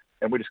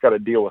 and we just got to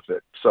deal with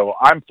it. So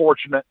I'm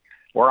fortunate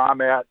where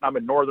I'm at. I'm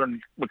in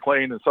northern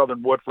McLean and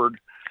southern Woodford.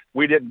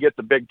 We didn't get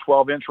the big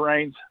 12-inch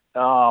rains.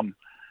 The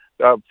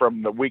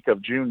from the week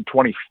of June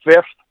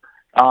 25th.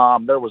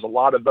 There was a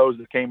lot of those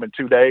that came in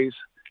 2 days.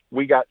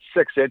 We got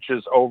 6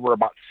 inches over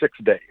about 6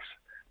 days.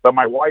 But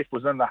my wife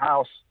was in the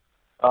house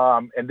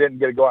and didn't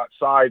get to go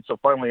outside. So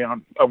finally,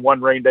 on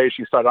one rain day,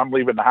 she said, "I'm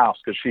leaving the house,"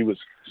 because she was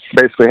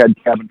basically had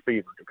cabin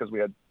fever because we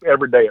had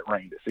every day it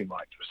rained. It seemed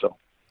like so.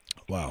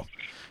 Wow.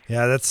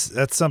 Yeah,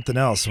 that's something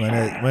else. When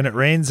it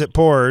rains, it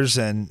pours,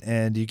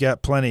 and you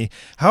got plenty.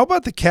 How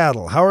about the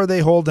cattle? How are they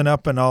holding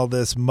up in all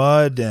this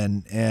mud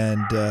and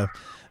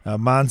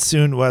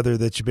monsoon weather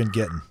that you've been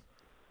getting?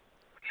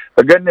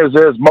 The good news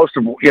is most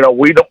of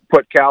we don't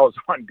put cows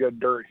on good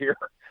dirt here.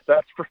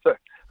 That's for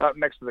up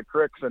next to the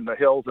creeks and the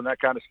hills and that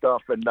kind of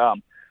stuff. And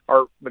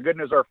the good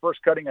news, our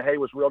first cutting of hay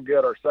was real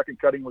good. Our second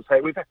cutting was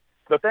hay.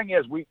 The thing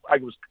is, I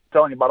was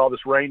telling you about all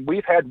this rain.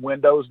 We've had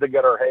windows to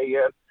get our hay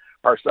in.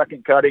 Our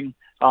second cutting,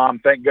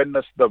 thank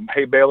goodness, the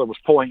hay baler was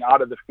pulling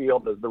out of the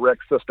field as the rec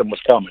system was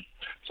coming.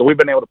 So we've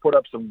been able to put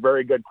up some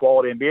very good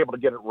quality and be able to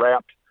get it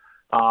wrapped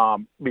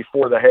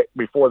before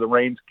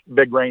the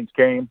big rains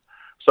came.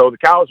 So the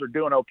cows are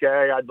doing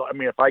okay. I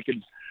mean, if I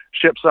could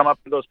ship some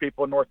up to those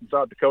people in North and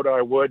South Dakota,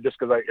 I would, just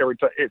because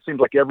it seems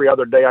like every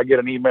other day I get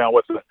an email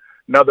with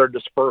another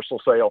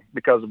dispersal sale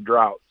because of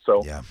drought.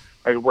 So yeah.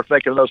 We're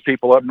thinking of those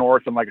people up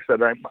north, and like I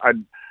said,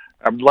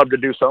 I'd love to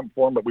do something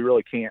for them, but we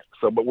really can't.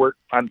 So, but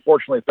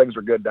unfortunately things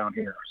are good down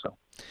here. So,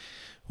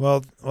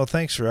 well,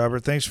 thanks,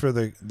 Robert. Thanks for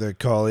the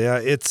call. Yeah,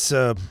 it's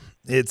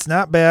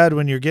not bad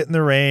when you're getting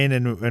the rain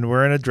and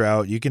we're in a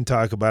drought. You can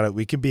talk about it.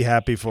 We can be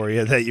happy for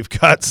you that you've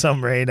got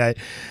some rain.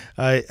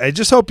 I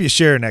just hope you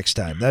share next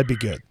time. That'd be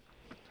good.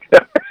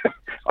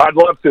 I'd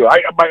love to.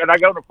 I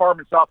go to a farm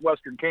in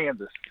southwestern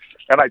Kansas,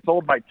 and I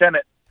told my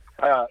tenant,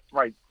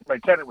 my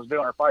tenant was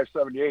doing our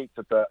 578s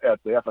at the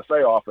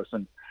FSA office,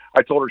 and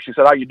I told her, she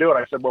said, "How you doing?"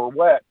 I said, "Well, we're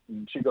wet."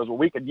 And she goes, "Well,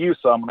 we could use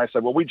some." And I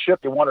said, "Well, we'd ship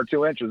you 1 or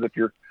 2 inches if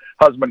your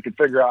husband could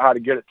figure out how to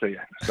get it to you."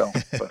 So,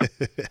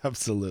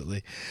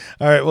 Absolutely.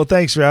 All right. Well,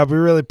 thanks, Rob. We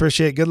really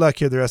appreciate it. Good luck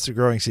here the rest of the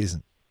growing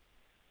season.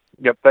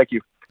 Yep. Thank you.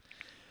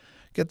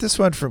 Got this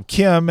one from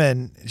Kim,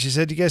 and she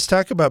said, "You guys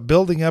talk about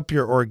building up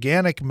your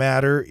organic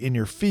matter in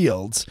your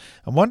fields.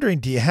 I'm wondering,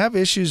 do you have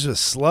issues with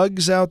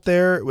slugs out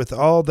there with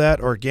all that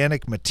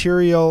organic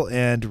material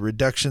and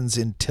reductions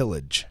in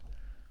tillage?"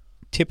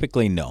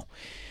 Typically, no.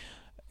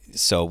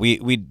 So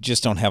we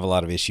just don't have a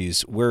lot of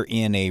issues. We're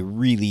in a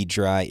really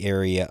dry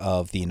area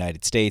of the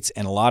United States,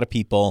 and a lot of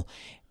people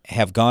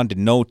have gone to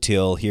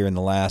no-till here in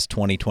the last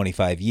 20,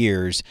 25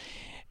 years.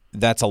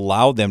 That's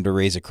allowed them to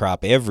raise a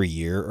crop every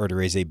year or to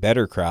raise a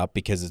better crop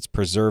because it's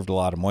preserved a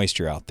lot of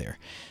moisture out there.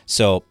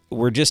 So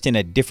we're just in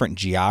a different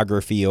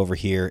geography over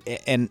here,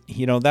 and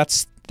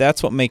that's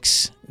what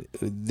makes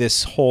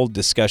this whole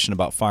discussion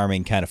about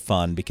farming kind of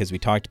fun, because we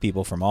talk to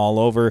people from all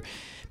over,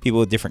 people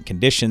with different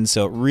conditions.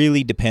 So it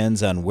really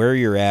depends on where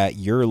you're at,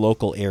 your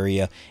local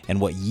area,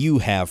 and what you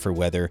have for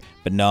weather.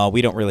 But no,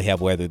 we don't really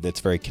have weather that's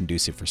very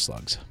conducive for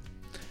slugs.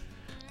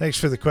 Thanks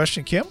for the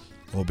question, Kim.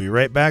 We'll be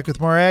right back with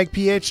more Ag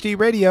PhD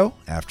Radio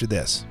after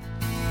this.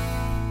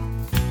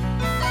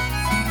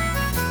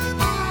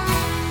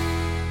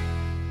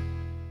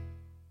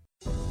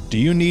 Do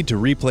you need to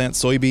replant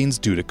soybeans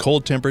due to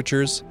cold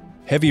temperatures,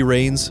 heavy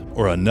rains,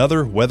 or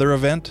another weather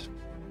event?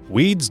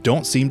 Weeds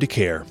don't seem to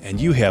care, and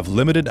you have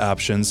limited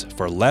options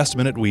for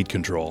last-minute weed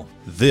control.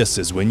 This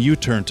is when you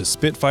turn to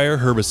Spitfire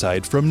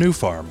herbicide from New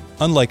Farm.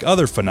 Unlike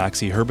other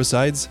Phenoxy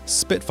herbicides,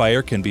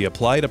 Spitfire can be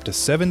applied up to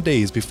 7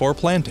 days before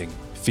planting.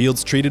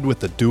 Fields treated with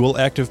the dual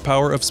active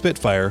power of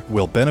Spitfire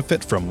will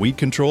benefit from weed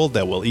control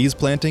that will ease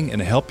planting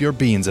and help your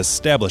beans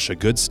establish a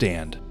good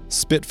stand.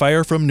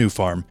 Spitfire from New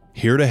Farm,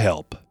 here to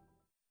help.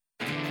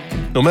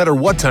 No matter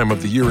what time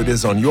of the year it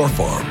is on your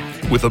farm,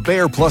 with a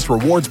Bayer Plus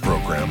Rewards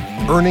program,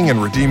 earning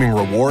and redeeming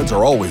rewards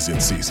are always in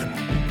season.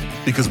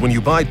 Because when you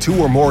buy 2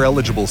 or more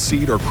eligible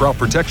seed or crop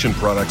protection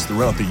products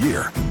throughout the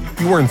year,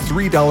 you earn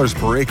 $3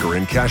 per acre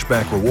in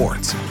cashback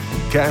rewards.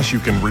 Cash you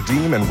can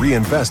redeem and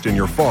reinvest in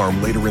your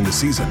farm later in the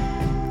season.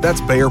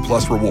 That's Bayer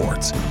Plus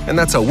Rewards, and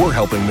that's how we're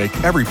helping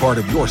make every part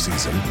of your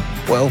season,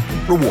 well,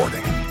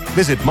 rewarding.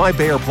 Visit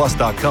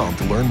mybayerplus.com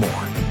to learn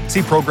more.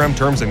 See program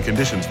terms and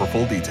conditions for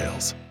full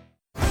details.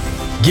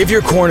 Give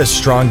your corn a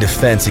strong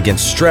defense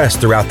against stress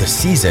throughout the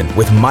season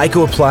with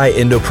MycoApply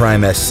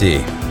Endoprime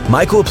SC.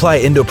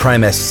 MycoApply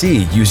Endoprime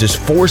SC uses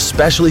 4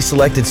 specially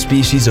selected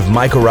species of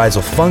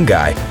mycorrhizal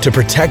fungi to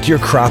protect your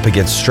crop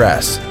against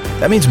stress.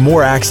 That means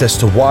more access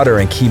to water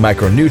and key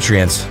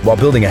micronutrients while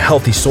building a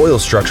healthy soil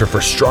structure for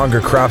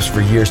stronger crops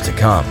for years to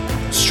come.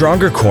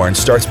 Stronger corn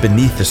starts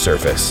beneath the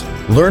surface.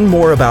 Learn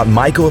more about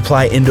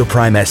MycoApply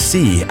Endoprime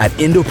SC at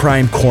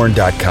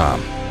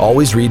endoprimecorn.com.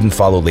 Always read and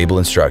follow label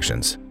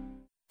instructions.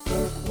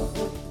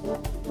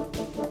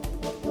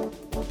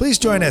 Please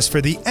join us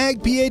for the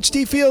Ag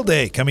PhD Field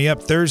Day coming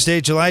up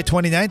Thursday, July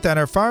 29th on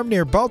our farm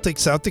near Baltic,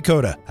 South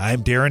Dakota.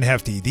 I'm Darren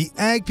Hefty. The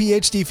Ag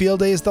PhD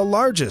Field Day is the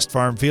largest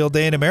farm field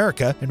day in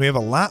America, and we have a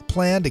lot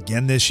planned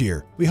again this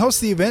year. We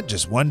host the event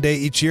just one day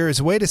each year as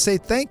a way to say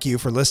thank you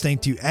for listening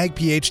to Ag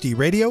PhD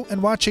Radio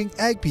and watching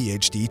Ag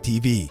PhD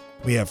TV.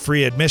 We have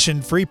free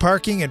admission, free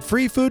parking, and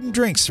free food and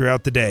drinks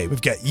throughout the day.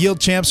 We've got yield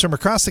champs from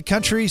across the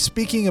country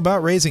speaking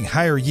about raising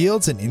higher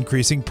yields and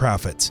increasing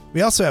profits.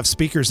 We also have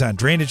speakers on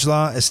drainage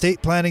law,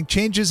 estate planning,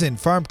 changes in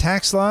farm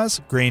tax laws,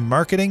 grain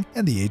marketing,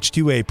 and the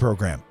H-2A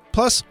program.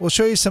 Plus, we'll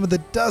show you some of the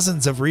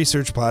dozens of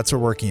research plots we're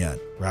working on.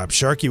 Rob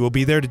Sharkey will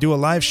be there to do a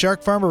live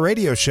Shark Farmer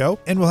radio show,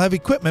 and we'll have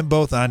equipment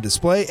both on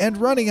display and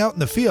running out in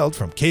the field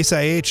from Case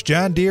IH,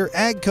 John Deere,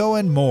 AGCO,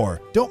 and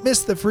more. Don't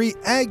miss the free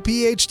Ag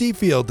PhD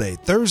Field Day,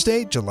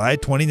 Thursday, July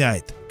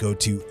 29th. Go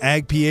to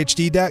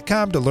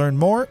agphd.com to learn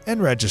more and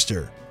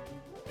register.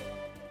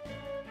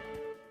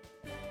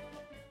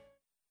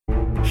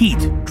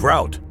 Heat,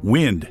 drought,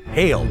 wind,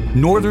 hail,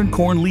 northern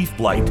corn leaf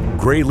blight,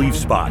 gray leaf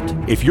spot.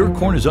 If your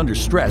corn is under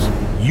stress,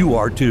 you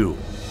are too.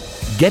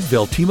 Get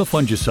Veltima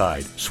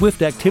fungicide,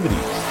 swift activity,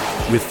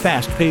 with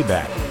fast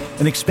payback,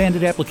 an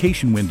expanded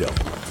application window.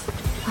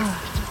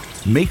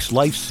 Makes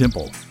life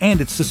simple,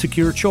 and it's the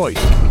secure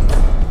choice.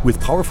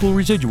 With powerful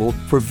residual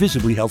for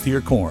visibly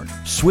healthier corn.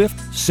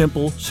 Swift,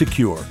 simple,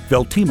 secure.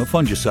 Veltima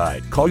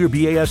fungicide. Call your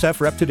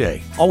BASF rep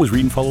today. Always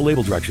read and follow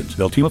label directions.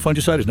 Veltima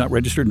fungicide is not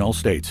registered in all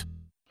states.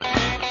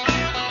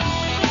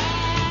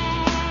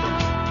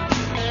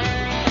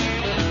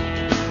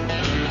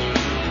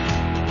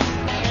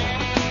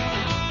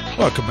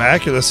 Welcome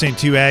back. You're listening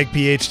to Ag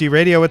PhD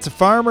Radio. It's a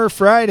Farmer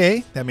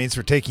Friday. That means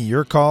we're taking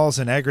your calls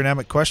and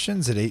agronomic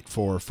questions at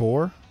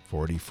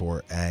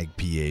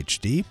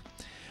 844-44-AG-PHD.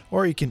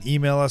 Or you can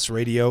email us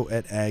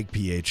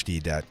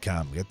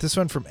radio@agphd.com. We got this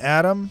one from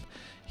Adam.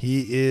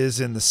 He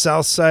is in the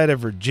south side of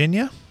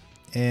Virginia.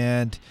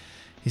 And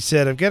he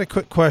said, I've got a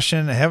quick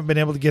question. I haven't been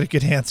able to get a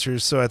good answer,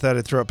 so I thought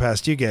I'd throw it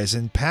past you guys.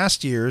 In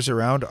past years,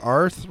 around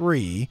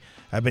R3,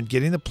 I've been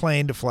getting the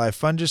plane to fly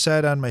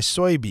fungicide on my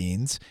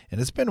soybeans, and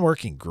it's been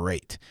working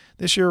great.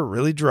 This year,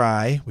 really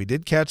dry. We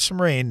did catch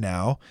some rain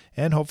now,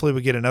 and hopefully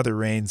we get another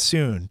rain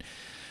soon.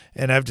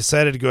 And I've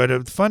decided to go ahead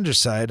with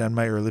fungicide on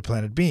my early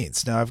planted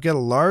beans. Now, I've got a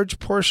large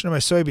portion of my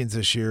soybeans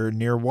this year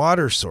near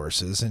water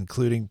sources,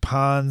 including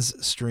ponds,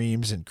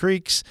 streams, and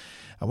creeks.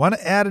 I want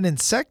to add an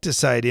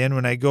insecticide in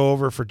when I go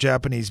over for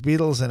Japanese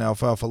beetles and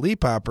alfalfa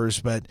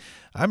leafhoppers, but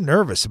I'm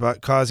nervous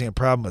about causing a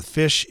problem with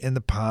fish in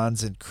the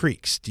ponds and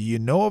creeks. Do you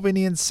know of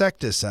any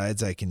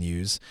insecticides I can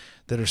use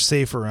that are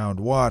safe around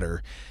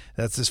water?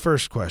 That's his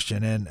first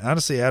question. And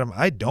honestly, Adam,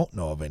 I don't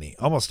know of any.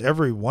 Almost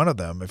every one of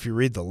them, if you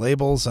read the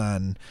labels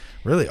on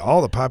really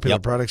all the popular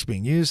products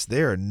being used,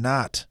 they are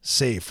not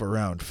safe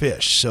around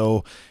fish.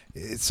 So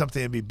it's something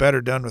that'd be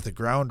better done with a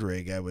ground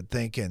rig, I would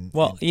think.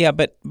 But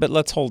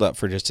let's hold up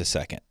for just a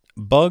second.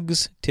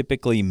 Bugs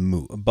typically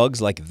move.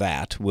 Bugs like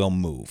that will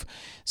move.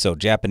 So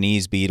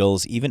Japanese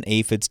beetles, even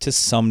aphids to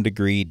some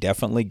degree,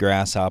 definitely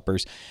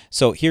grasshoppers.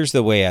 So here's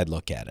the way I'd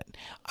look at it.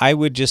 I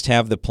would just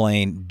have the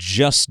plane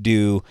just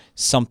do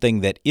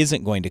something that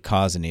isn't going to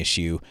cause an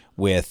issue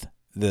with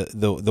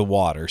the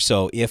water.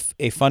 So if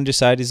a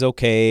fungicide is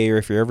okay, or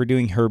if you're ever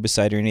doing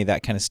herbicide or any of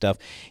that kind of stuff,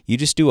 you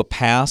just do a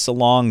pass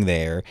along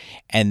there,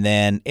 and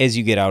then as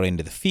you get out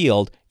into the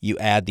field, you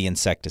add the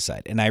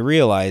insecticide. And I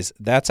realize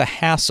that's a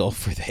hassle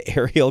for the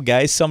aerial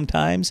guys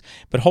sometimes,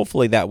 but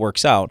hopefully that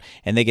works out,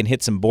 and they can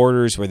hit some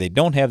borders where they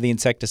don't have the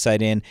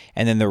insecticide in,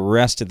 and then the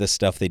rest of the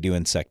stuff they do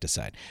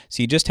insecticide.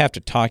 So you just have to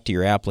talk to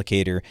your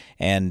applicator,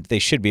 and they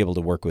should be able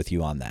to work with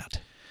you on that.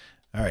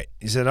 All right.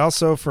 He said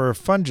also for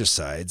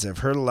fungicides, I've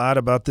heard a lot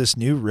about this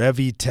new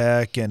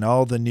Revitech and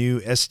all the new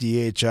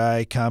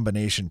SDHI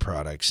combination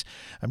products.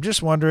 I'm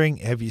just wondering,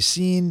 have you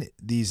seen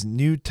these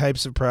new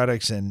types of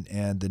products and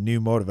the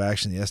new mode of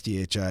action, the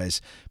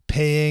SDHIs,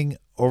 paying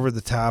over the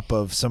top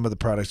of some of the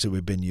products that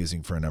we've been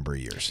using for a number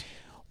of years?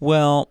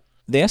 Well,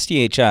 the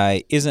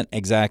SDHI isn't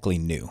exactly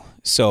new.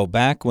 So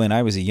back when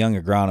I was a young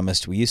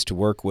agronomist, we used to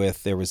work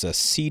with, there was a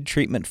seed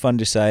treatment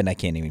fungicide, and I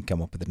can't even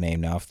come up with the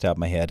name now off the top of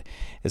my head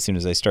as soon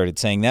as I started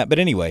saying that. But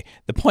anyway,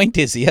 the point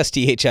is the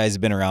SDHI has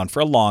been around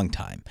for a long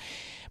time.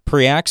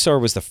 Priaxor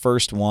was the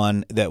first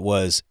one that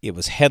was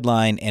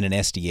headline and an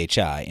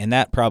SDHI, and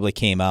that probably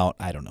came out,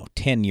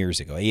 10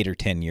 years ago, 8 or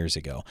 10 years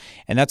ago,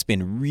 and that's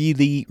been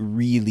really,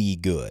 really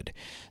good.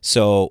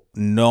 So,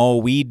 no,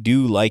 we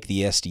do like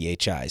the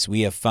SDHIs.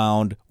 We have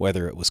found,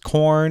 whether it was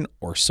corn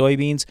or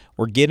soybeans,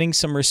 we're getting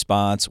some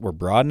response, we're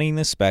broadening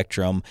the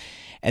spectrum,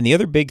 and the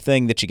other big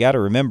thing that you got to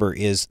remember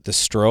is the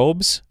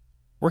strobes.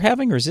 We're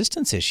having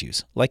resistance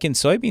issues. Like in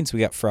soybeans,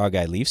 we got frog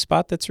eye leaf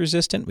spot that's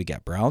resistant. We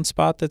got brown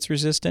spot that's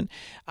resistant.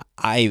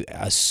 I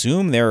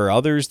assume there are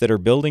others that are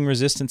building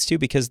resistance too,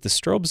 because the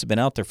strobes have been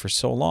out there for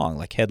so long,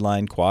 like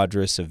Headline,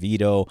 Quadris,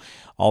 Avito,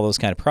 all those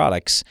kind of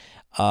products.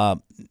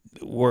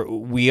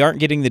 We aren't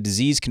getting the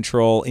disease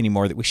control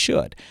anymore that we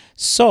should.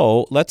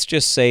 So let's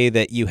just say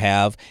that you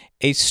have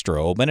a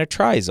strobe and a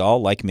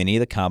trizol, like many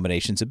of the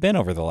combinations have been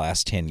over the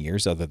last 10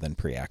 years, other than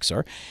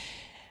Priaxor.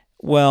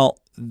 Well,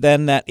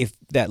 then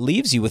that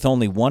leaves you with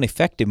only one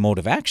effective mode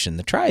of action,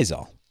 the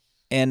trizol.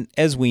 And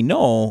as we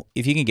know,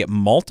 if you can get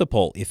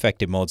multiple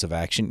effective modes of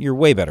action, you're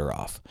way better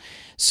off.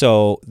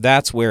 So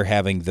that's where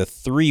having the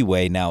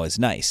three-way now is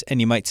nice.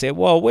 And you might say,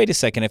 well, wait a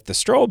second, if the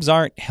strobes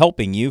aren't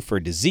helping you for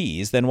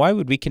disease, then why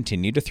would we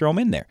continue to throw them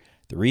in there?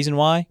 The reason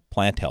why?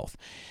 Plant health.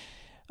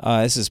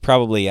 This is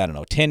probably,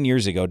 10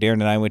 years ago. Darren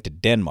and I went to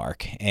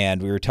Denmark,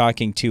 and we were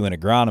talking to an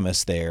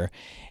agronomist there,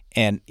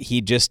 and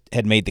he just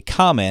had made the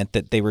comment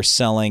that they were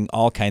selling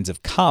all kinds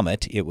of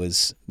Comet.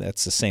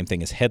 That's the same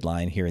thing as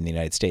Headline here in the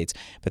United States,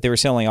 but they were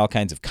selling all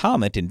kinds of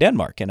Comet in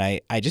Denmark. And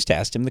I just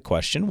asked him the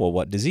question, well,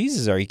 what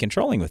diseases are you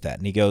controlling with that?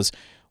 And he goes,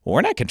 well,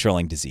 we're not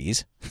controlling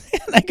disease.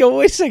 And I go,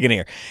 wait a second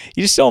here.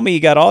 You just told me you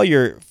got all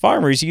your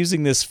farmers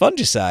using this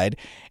fungicide,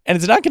 and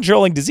it's not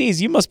controlling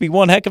disease. You must be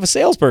one heck of a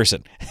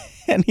salesperson.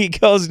 And he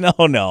goes,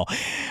 no.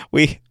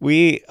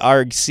 We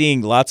are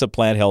seeing lots of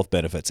plant health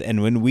benefits.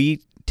 And when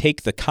we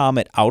take the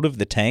Comet out of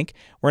the tank,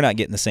 we're not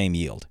getting the same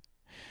yield.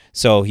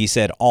 So he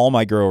said all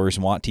my growers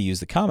want to use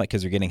the Comet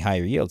because they're getting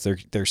higher yields.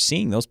 They're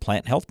seeing those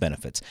plant health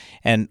benefits.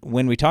 And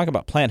when we talk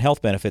about plant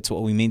health benefits,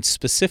 what we mean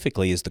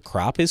specifically is the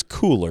crop is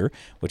cooler,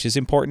 which is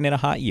important in a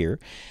hot year.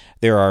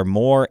 There are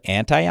more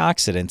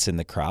antioxidants in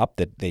the crop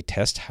that they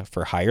test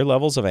for higher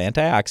levels of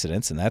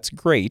antioxidants, and that's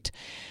great.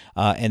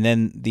 And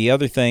then the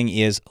other thing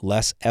is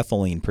less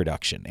ethylene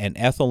production. And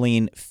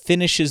ethylene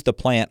finishes the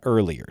plant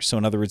earlier. So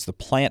in other words, the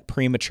plant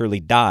prematurely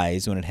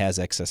dies when it has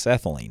excess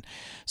ethylene.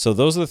 So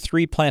those are the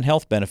 3 plant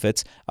health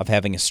benefits of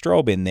having a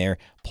strobe in there.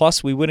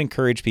 Plus, we would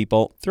encourage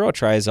people, throw a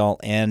triazole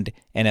and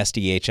an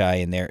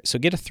SDHI in there. So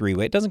get a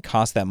 3-way. It doesn't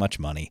cost that much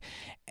money.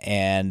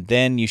 And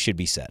then you should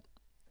be set.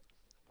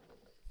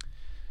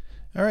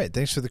 All right,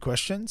 thanks for the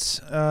questions.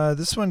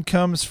 This one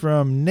comes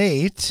from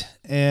Nate,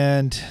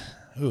 and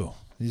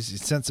he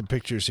sent some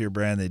pictures here,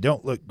 Brian. They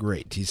don't look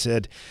great. He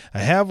said, I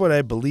have what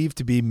I believe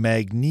to be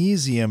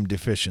magnesium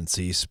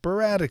deficiency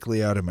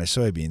sporadically out of my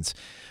soybeans.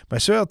 My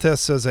soil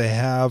test says I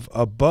have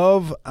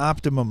above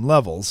optimum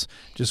levels.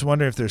 Just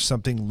wonder if there's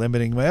something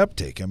limiting my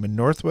uptake. I'm in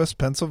northwest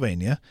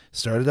Pennsylvania.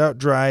 Started out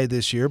dry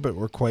this year, but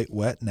we're quite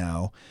wet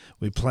now.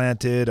 We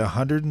planted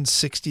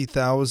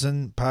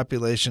 160,000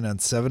 population on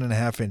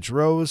 7.5-inch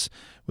rows.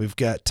 We've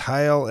got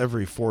tile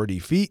every 40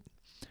 feet.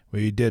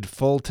 We did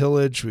full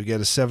tillage. We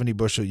got a 70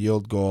 bushel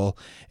yield goal.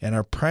 And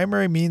our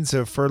primary means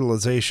of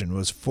fertilization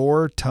was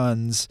 4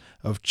 tons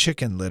of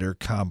chicken litter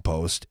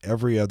compost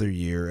every other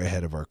year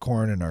ahead of our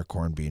corn and our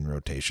corn bean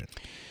rotation.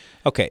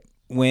 Okay.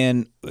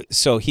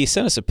 So he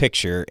sent us a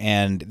picture,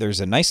 and there's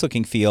a nice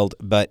looking field,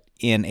 but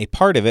in a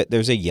part of it,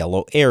 there's a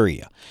yellow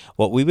area.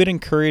 What we would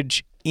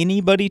encourage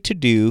anybody to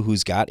do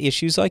who's got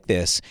issues like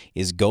this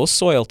is go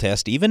soil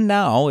test. Even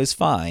now is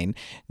fine.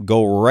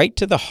 Go right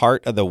to the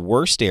heart of the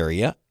worst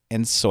area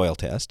and soil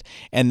test,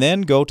 and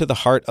then go to the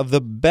heart of the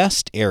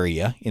best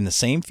area in the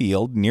same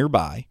field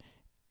nearby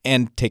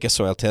and take a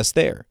soil test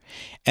there.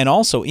 And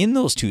also in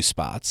those 2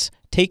 spots,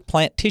 take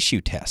plant tissue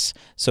tests.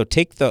 So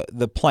take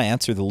the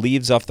plants or the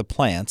leaves off the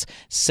plants,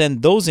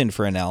 send those in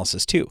for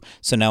analysis too.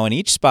 So now in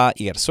each spot,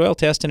 you got a soil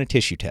test and a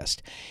tissue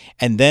test.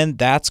 And then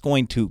that's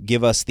going to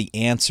give us the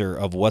answer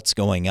of what's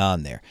going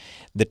on there.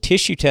 The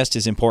tissue test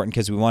is important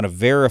because we want to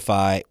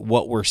verify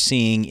what we're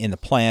seeing in the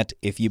plant.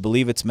 If you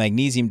believe it's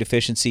magnesium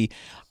deficiency,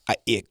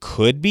 it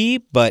could be,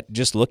 but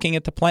just looking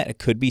at the plant, it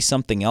could be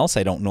something else.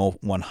 I don't know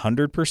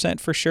 100%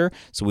 for sure.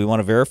 So we want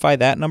to verify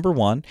that, number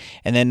 1.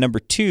 And then number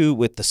 2,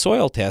 with the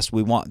soil test,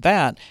 we want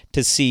that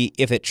to see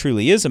if it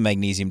truly is a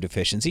magnesium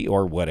deficiency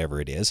or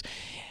whatever it is,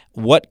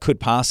 what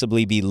could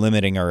possibly be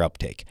limiting our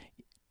uptake.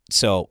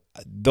 So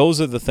those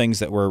are the things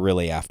that we're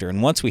really after.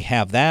 And once we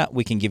have that,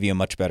 we can give you a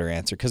much better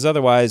answer, because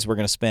otherwise we're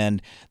going to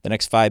spend the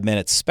next 5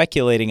 minutes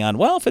speculating on,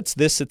 well, if it's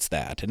this, it's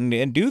that,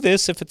 and do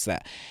this if it's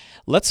that.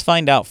 Let's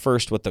find out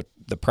first what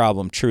the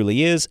problem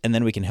truly is, and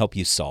then we can help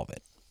you solve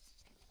it.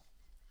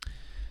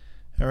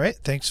 All right.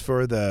 Thanks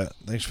for the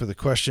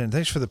question.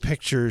 Thanks for the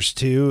pictures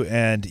too.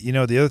 And the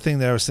other thing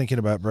that I was thinking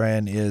about,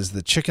 Brian, is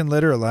the chicken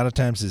litter a lot of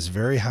times is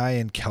very high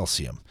in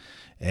calcium,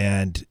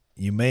 and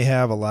you may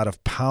have a lot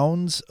of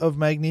pounds of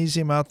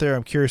magnesium out there.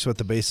 I'm curious what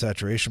the base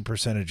saturation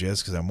percentage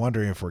is, because I'm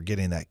wondering if we're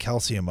getting that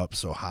calcium up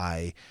so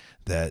high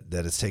that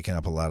it's taking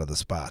up a lot of the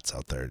spots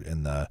out there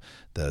in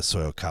the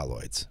soil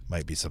colloids.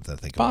 Might be something to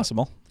think about.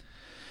 Possible.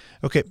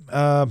 Okay,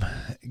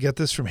 get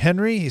this from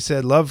Henry. He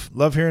said, love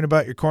hearing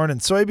about your corn and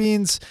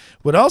soybeans.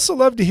 Would also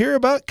love to hear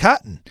about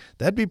cotton.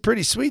 That'd be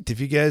pretty sweet if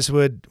you guys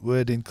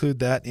would include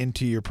that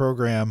into your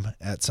program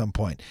at some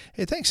point.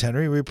 Hey, thanks,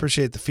 Henry. We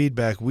appreciate the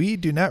feedback. We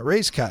do not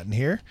raise cotton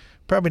here.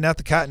 Probably not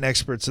the cotton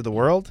experts of the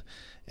world.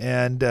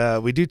 And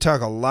we do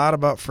talk a lot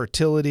about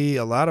fertility,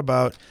 a lot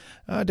about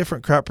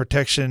different crop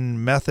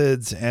protection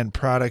methods and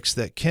products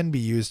that can be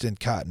used in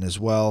cotton as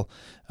well.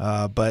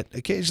 But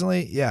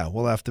occasionally,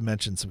 we'll have to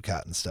mention some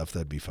cotton stuff.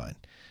 That'd be fine.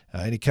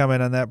 Any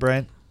comment on that,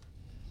 Brian?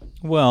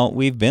 Well,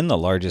 we've been the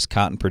largest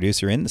cotton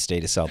producer in the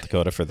state of South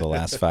Dakota for the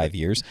last 5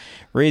 years,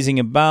 raising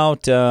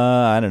about,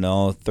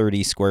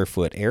 30 square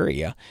foot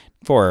area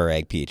for our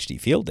Ag PhD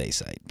Field Day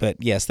site. But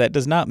yes, that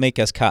does not make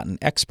us cotton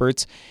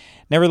experts.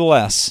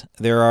 Nevertheless,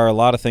 there are a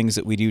lot of things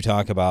that we do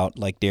talk about,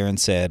 like Darren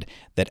said,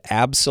 that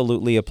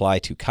absolutely apply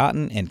to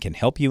cotton and can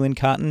help you in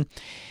cotton.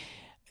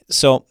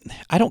 So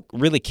I don't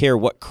really care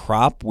what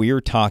crop we're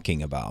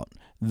talking about.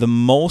 the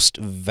most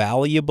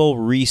valuable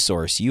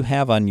resource you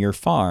have on your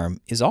farm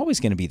is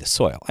always going to be the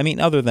soil. I mean,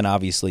 other than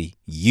obviously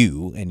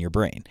you and your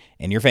brain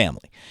and your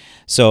family.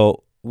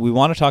 So we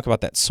want to talk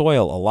about that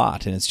soil a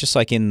lot. And it's just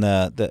like in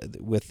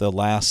with the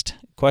last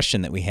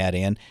question that we had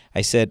in,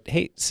 I said,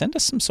 hey, send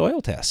us some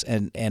soil tests,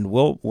 and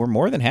we're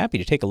more than happy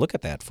to take a look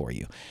at that for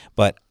you.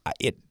 But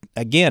it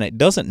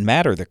doesn't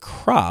matter the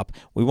crop.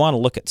 We want to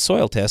look at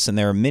soil tests, and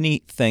there are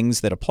many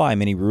things that apply,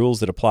 many rules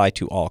that apply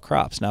to all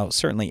crops. Now,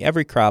 certainly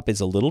every crop is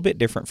a little bit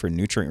different for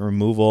nutrient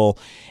removal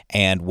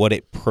and what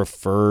it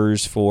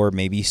prefers for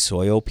maybe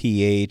soil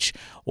pH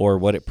or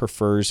what it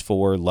prefers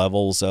for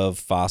levels of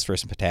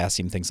phosphorus and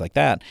potassium, things like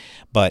that.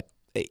 But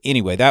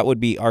anyway, that would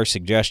be our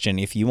suggestion.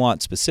 If you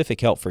want specific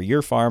help for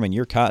your farm and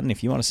your cotton,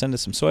 if you want to send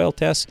us some soil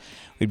tests,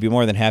 we'd be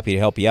more than happy to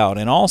help you out.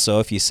 And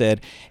also, if you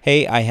said,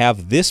 hey, I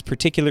have this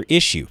particular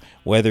issue,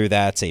 whether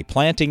that's a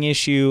planting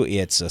issue,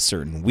 it's a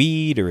certain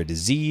weed or a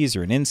disease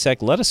or an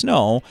insect, let us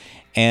know,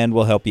 and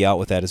we'll help you out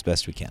with that as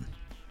best we can.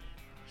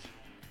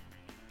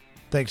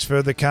 Thanks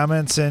for the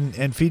comments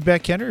and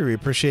feedback, Henry. We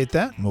appreciate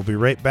that. And we'll be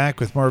right back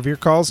with more of your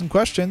calls and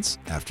questions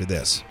after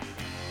this.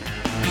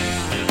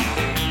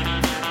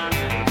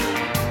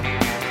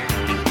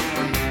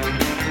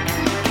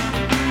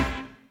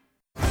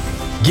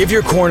 Give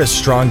your corn a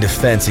strong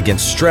defense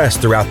against stress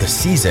throughout the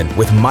season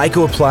with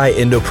MycoApply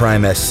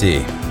Endoprime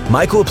SC.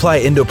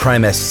 MycoApply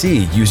Endoprime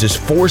SC uses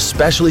 4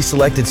 specially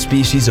selected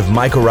species of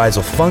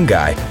mycorrhizal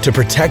fungi to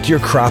protect your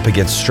crop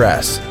against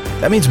stress.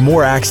 That means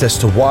more access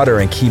to water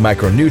and key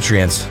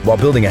micronutrients while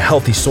building a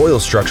healthy soil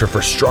structure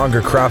for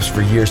stronger crops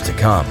for years to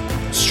come.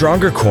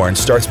 Stronger corn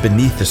starts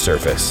beneath the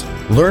surface.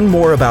 Learn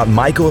more about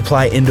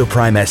MycoApply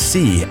Endoprime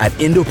SC at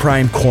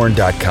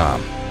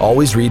endoprimecorn.com.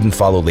 Always read and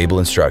follow label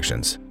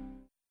instructions.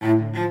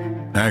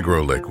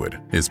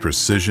 AgroLiquid is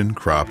precision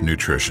crop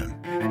nutrition.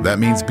 That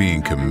means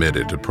being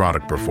committed to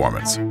product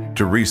performance,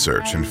 to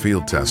research and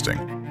field testing,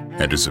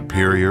 and to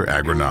superior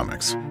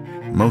agronomics.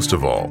 Most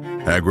of all,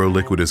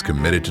 AgroLiquid is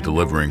committed to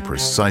delivering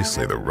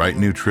precisely the right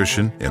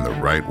nutrition in the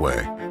right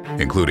way,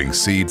 including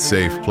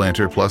seed-safe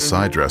planter plus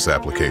side dress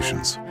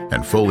applications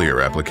and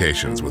foliar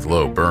applications with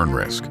low burn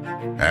risk.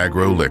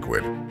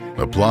 AgroLiquid.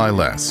 Apply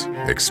less,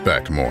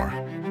 expect more.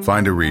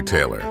 Find a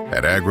retailer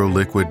at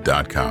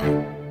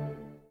agroliquid.com.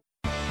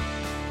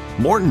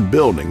 Morton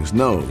Buildings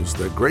knows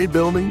that great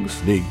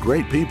buildings need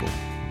great people,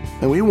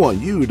 and we want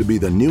you to be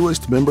the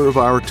newest member of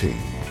our team.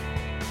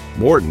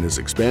 Morton is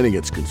expanding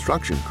its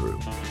construction crew,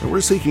 and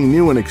we're seeking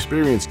new and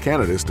experienced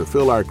candidates to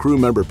fill our crew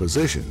member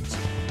positions.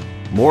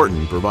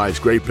 Morton provides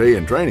great pay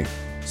and training,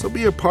 so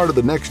be a part of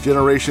the next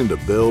generation to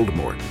build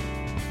Morton.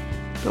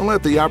 Don't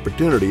let the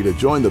opportunity to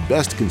join the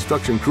best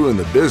construction crew in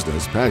the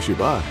business pass you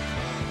by.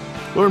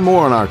 Learn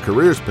more on our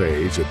careers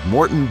page at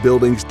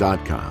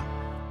mortonbuildings.com.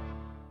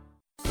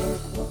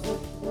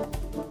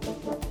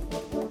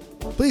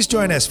 Please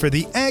join us for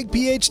the Ag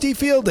PhD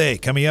Field Day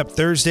coming up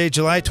Thursday,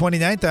 July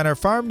 29th on our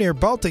farm near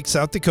Baltic,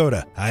 South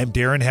Dakota. I'm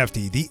Darren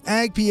Hefty. The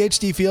Ag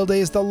PhD Field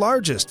Day is the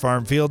largest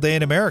farm field day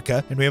in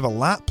America, and we have a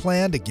lot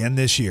planned again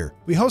this year.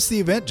 We host the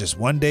event just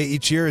one day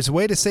each year as a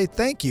way to say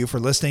thank you for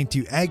listening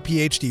to Ag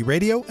PhD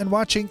Radio and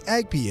watching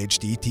Ag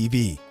PhD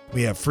TV.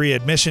 We have free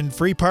admission,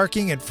 free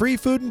parking, and free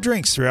food and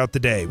drinks throughout the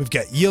day. We've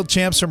got yield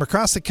champs from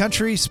across the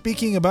country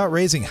speaking about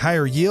raising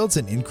higher yields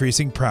and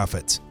increasing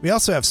profits. We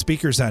also have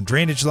speakers on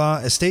drainage law,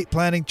 estate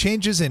planning,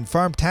 changes in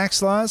farm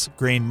tax laws,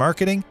 grain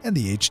marketing, and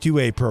the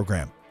H-2A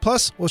program.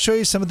 Plus, we'll show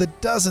you some of the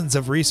dozens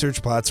of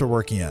research plots we're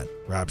working on.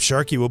 Rob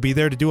Sharkey will be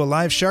there to do a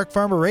live Shark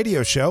Farmer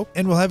radio show,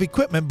 and we'll have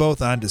equipment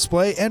both on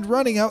display and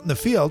running out in the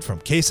field from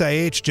Case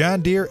IH,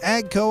 John Deere,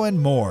 AGCO,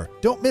 and more.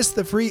 Don't miss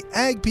the free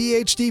Ag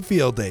PhD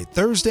Field Day,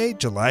 Thursday,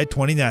 July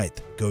 29th.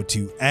 Go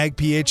to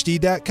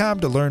agphd.com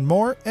to learn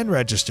more and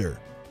register.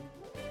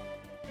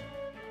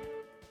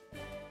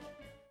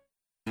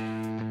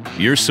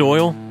 Your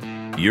soil,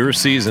 your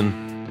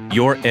season,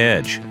 your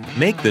edge.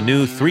 Make the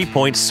new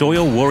 3-point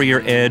Soil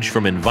Warrior Edge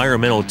from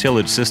Environmental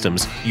Tillage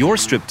Systems your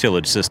strip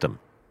tillage system.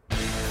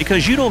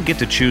 Because you don't get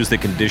to choose the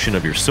condition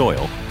of your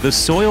soil, the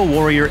Soil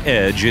Warrior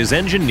Edge is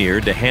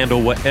engineered to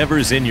handle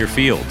whatever's in your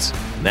fields.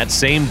 And that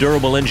same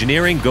durable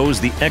engineering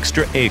goes the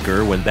extra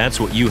acre when that's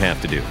what you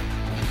have to do.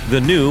 The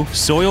new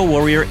Soil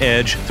Warrior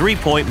Edge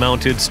 3-point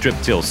mounted strip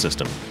till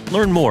system.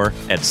 Learn more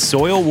at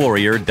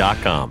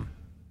soilwarrior.com.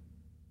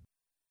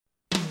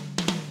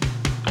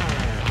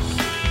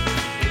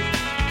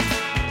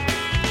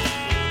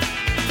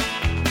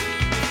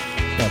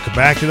 Welcome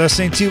back. You're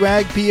listening to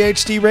Ag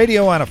PhD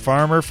Radio on a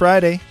Farmer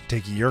Friday.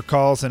 Taking your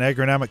calls and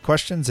agronomic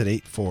questions at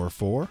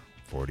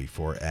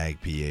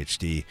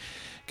 844-44-AG-PhD.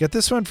 Got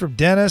this one from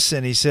Dennis,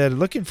 and he said,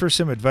 looking for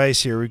some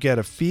advice here. We've got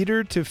a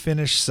feeder to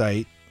finish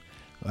site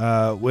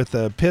with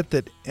a pit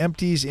that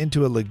empties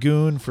into a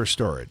lagoon for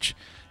storage.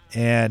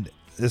 And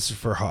this is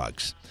for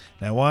hogs.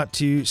 And I want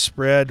to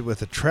spread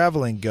with a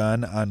traveling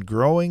gun on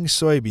growing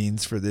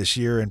soybeans for this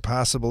year and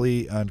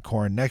possibly on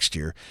corn next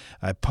year.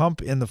 I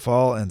pump in the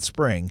fall and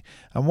spring.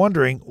 I'm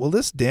wondering, will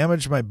this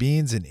damage my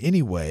beans in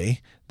any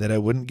way that I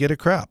wouldn't get a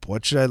crop?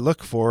 What should I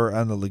look for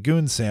on the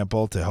lagoon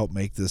sample to help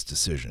make this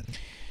decision?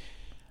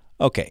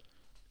 Okay.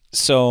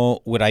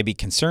 So would I be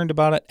concerned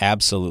about it?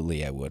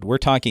 Absolutely I would. We're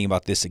talking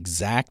about this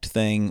exact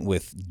thing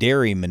with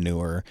dairy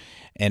manure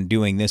and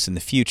doing this in the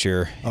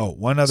future. Oh,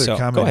 one other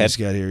comment he's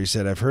got here. He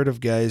said, I've heard of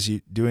guys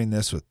doing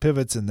this with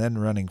pivots and then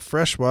running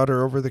fresh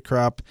water over the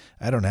crop.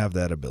 I don't have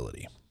that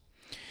ability.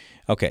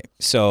 Okay,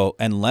 so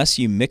unless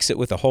you mix it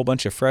with a whole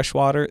bunch of fresh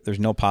water, there's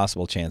no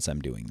possible chance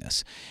I'm doing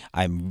this.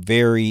 I'm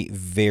very,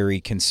 very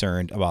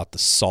concerned about the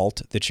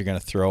salt that you're going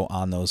to throw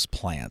on those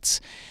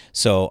plants.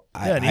 So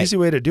an easy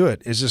way to do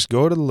it is just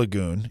go to the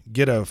lagoon,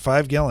 get a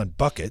 5-gallon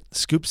bucket,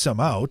 scoop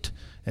some out,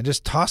 and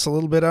just toss a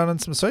little bit out on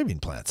some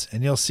soybean plants,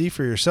 and you'll see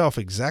for yourself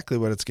exactly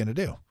what it's going to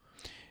do.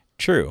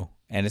 True,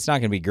 and it's not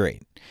going to be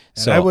great.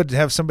 And I would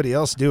have somebody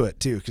else do it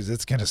too, because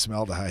it's going to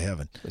smell to high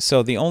heaven.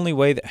 So the only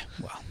way that,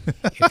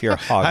 if you're a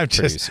hog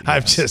producer,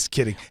 I'm just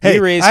kidding.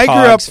 Hey,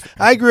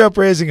 I grew up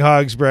raising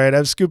hogs, Brian.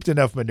 I've scooped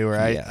enough manure.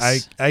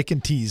 Yes. I can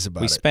tease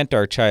about it. We spent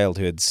our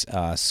childhoods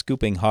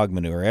scooping hog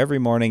manure every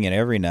morning and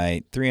every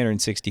night,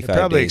 365 days. It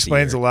probably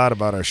explains a lot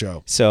about our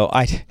show. So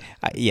I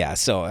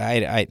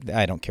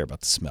don't care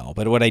about the smell,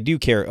 but what I do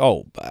care.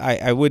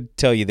 I would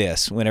tell you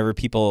this: whenever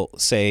people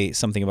say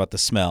something about the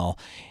smell,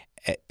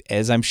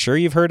 as I'm sure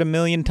you've heard a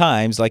million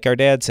times, like our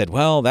dad said,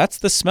 well, that's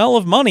the smell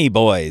of money,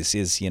 boys,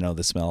 is,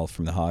 the smell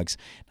from the hogs.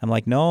 I'm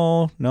like,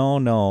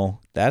 no,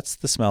 that's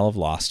the smell of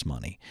lost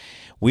money.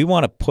 We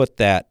want to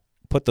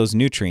put those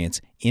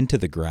nutrients into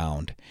the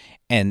ground.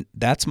 And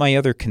that's my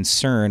other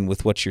concern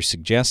with what you're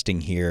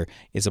suggesting here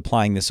is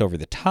applying this over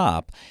the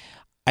top.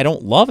 I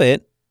don't love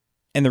it.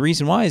 And the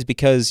reason why is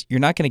because you're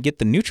not going to get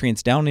the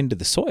nutrients down into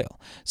the soil.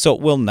 So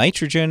will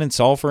nitrogen and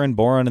sulfur and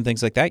boron and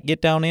things like that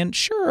get down in?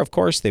 Sure, of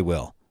course they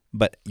will.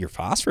 But your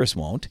phosphorus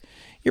won't.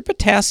 Your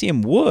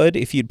potassium would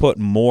if you'd put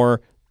more,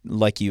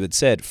 like you had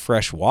said,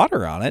 fresh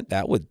water on it.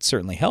 That would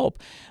certainly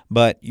help.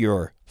 But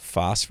your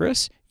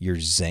phosphorus, your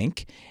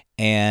zinc,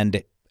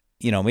 and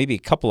maybe a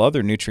couple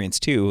other nutrients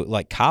too,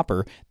 like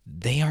copper,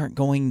 they aren't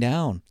going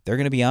down. They're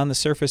going to be on the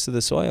surface of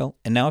the soil.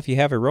 And now if you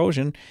have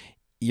erosion,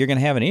 you're going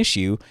to have an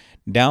issue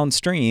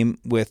downstream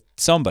with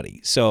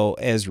somebody. So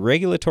as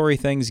regulatory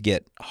things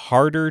get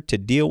harder to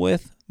deal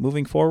with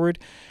moving forward,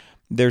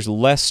 there's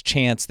less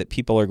chance that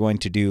people are going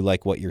to do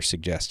like what you're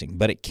suggesting.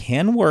 But it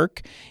can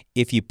work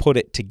if you put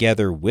it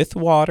together with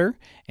water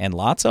and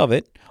lots of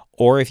it,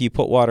 or if you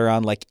put water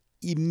on like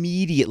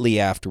immediately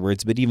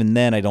afterwards. But even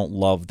then, I don't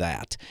love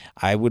that.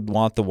 I would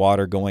want the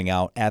water going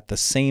out at the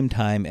same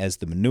time as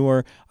the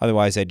manure.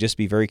 Otherwise, I'd just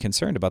be very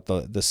concerned about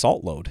the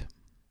salt load.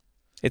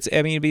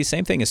 It'd be the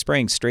same thing as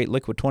spraying straight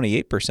liquid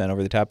 28%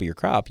 over the top of your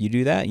crop. You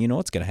do that, you know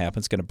what's going to happen.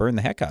 It's going to burn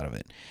the heck out of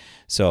it.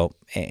 So,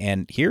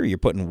 and here you're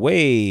putting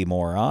way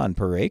more on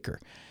per acre.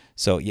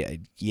 So,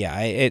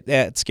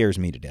 that scares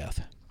me to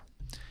death.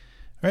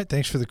 All right,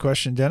 thanks for the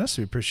question, Dennis.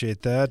 We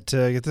appreciate that.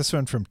 I get this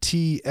one from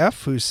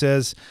TF, who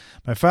says,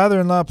 my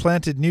father-in-law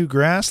planted new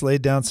grass,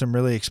 laid down some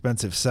really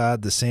expensive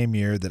sod the same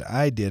year that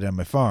I did on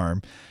my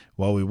farm.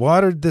 While we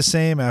watered the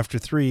same after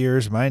 3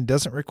 years, mine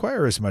doesn't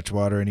require as much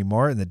water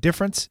anymore, and the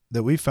difference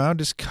that we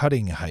found is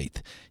cutting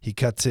height. He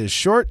cuts his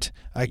short,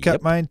 I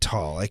cut mine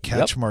tall. I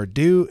catch more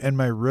dew, and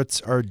my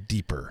roots are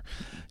deeper.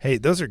 Hey,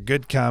 those are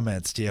good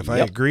comments, TF. I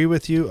agree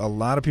with you. A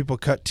lot of people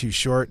cut too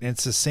short, and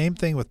it's the same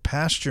thing with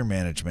pasture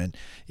management.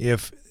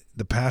 If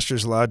the pasture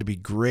is allowed to be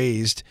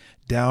grazed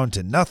down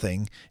to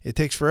nothing, it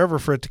takes forever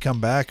for it to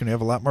come back, and we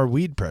have a lot more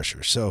weed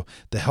pressure. So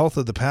the health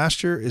of the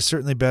pasture is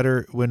certainly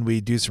better when we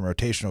do some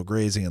rotational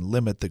grazing and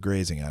limit the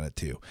grazing on it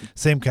too.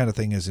 Same kind of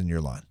thing as in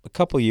your lawn. A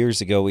couple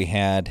years ago, we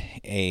had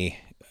a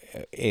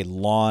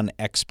lawn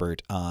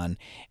expert on,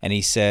 and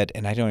he said,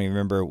 and I don't even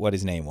remember what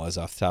his name was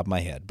off the top of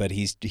my head, but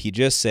he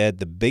just said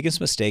the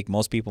biggest mistake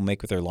most people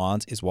make with their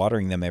lawns is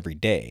watering them every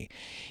day.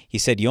 He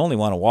said you only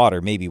want to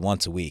water maybe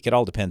once a week. It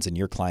all depends on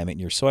your climate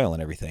and your soil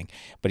and everything.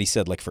 But he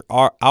said, like for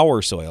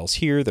our soils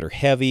here that are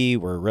heavy,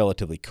 we're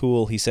relatively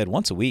cool, he said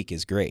once a week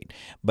is great,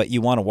 but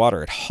you want to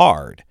water it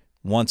hard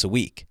once a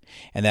week.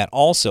 And that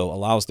also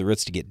allows the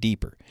roots to get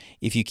deeper.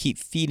 If you keep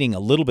feeding a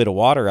little bit of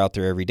water out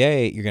there every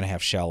day, you're going to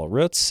have shallow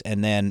roots.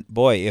 And then,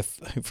 boy, if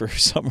for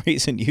some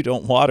reason you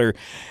don't water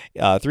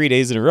 3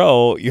 days in a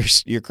row,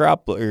 your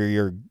crop or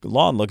your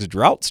lawn looks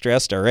drought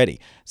stressed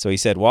already. So he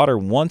said water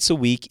once a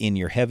week in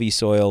your heavy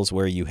soils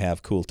where you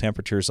have cool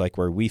temperatures like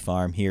where we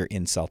farm here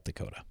in South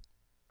Dakota.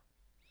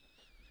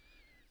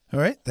 All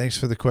right, thanks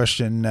for the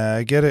question.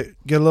 Get a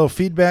little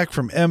feedback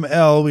from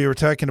ML. We were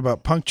talking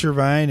about puncture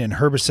vine and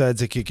herbicides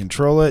that can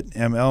control it.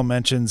 ML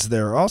mentions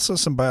there are also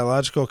some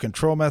biological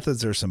control methods.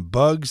 There are some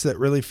bugs that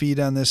really feed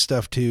on this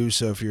stuff too.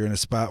 So if you're in a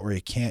spot where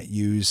you can't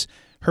use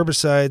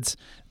herbicides,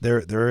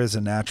 there is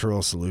a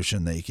natural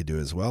solution that you could do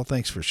as well.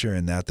 Thanks for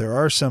sharing that. There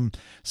are some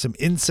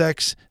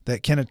insects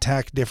that can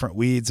attack different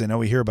weeds. I know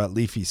we hear about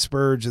leafy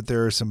spurge, that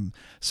there are some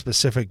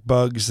specific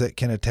bugs that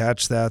can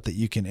attach that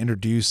you can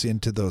introduce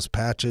into those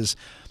patches.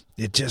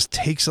 It just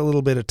takes a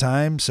little bit of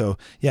time. So,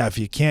 yeah, if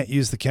you can't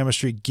use the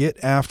chemistry,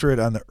 get after it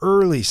on the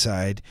early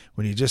side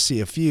when you just see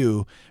a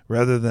few,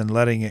 rather than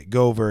letting it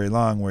go very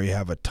long where you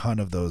have a ton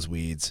of those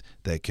weeds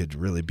that could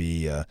really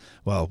be,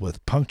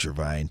 with puncture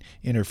vine,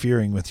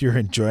 interfering with your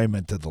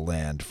enjoyment of the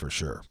land for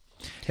sure.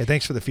 Hey,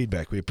 thanks for the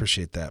feedback. We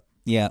appreciate that.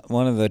 Yeah,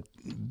 one of the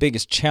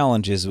biggest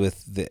challenges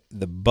with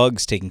the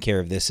bugs taking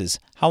care of this is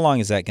how long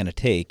is that going to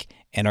take?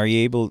 And are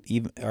you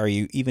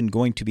even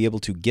going to be able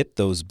to get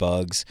those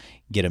bugs,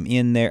 get them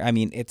in there? I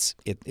mean, it's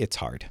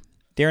hard.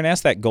 Darren,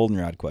 ask that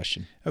goldenrod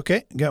question.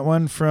 Okay, got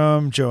one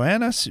from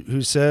Johanna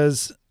who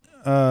says,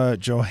 how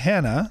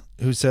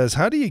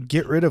do you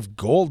get rid of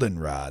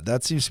goldenrod?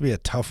 That seems to be a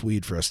tough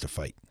weed for us to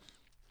fight.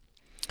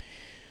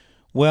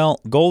 Well,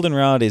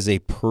 goldenrod is a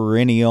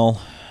perennial.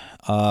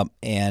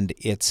 And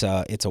it's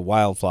a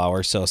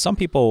wildflower. So some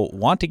people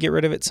want to get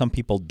rid of it, some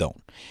people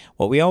don't.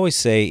 What we always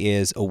say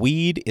is a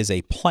weed is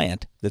a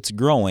plant that's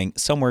growing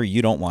somewhere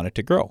you don't want it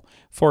to grow.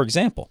 For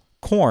example,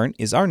 corn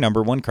is our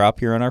number one crop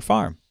here on our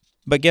farm.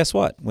 But guess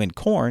what? When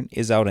corn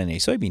is out in a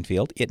soybean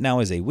field, it now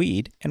is a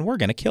weed, and we're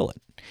going to kill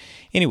it.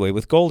 Anyway,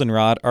 with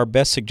goldenrod, our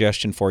best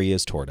suggestion for you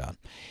is Tordon.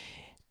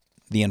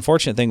 The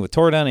unfortunate thing with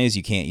Tordon is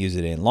you can't use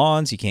it in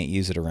lawns, you can't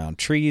use it around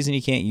trees, and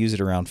you can't use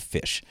it around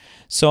fish.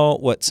 So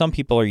what some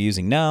people are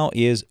using now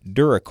is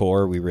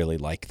Duracor. We really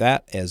like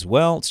that as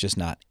well. It's just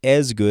not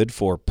as good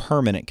for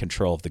permanent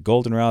control of the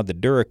goldenrod. The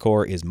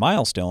Duracor is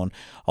Milestone,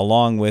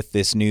 along with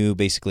this new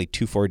basically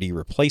 2,4-D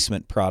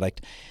replacement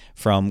product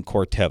from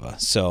Corteva.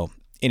 So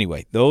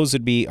anyway, those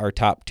would be our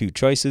top two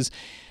choices.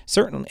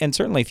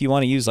 Certainly if you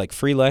want to use like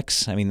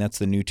Freelex, I mean, that's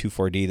the new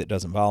 2,4-D that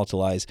doesn't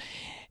volatilize,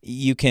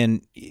 you can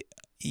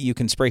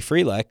spray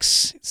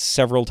Freelex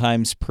several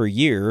times per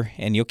year,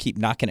 and you'll keep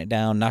knocking it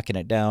down,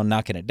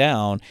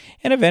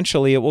 and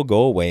eventually it will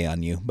go away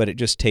on you, but it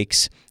just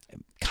takes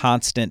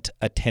constant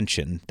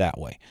attention that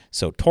way.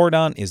 So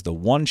Tordon is the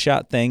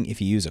one-shot thing. If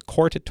you use a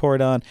quart of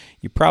Tordon,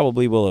 you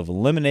probably will have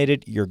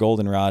eliminated your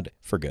goldenrod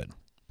for good.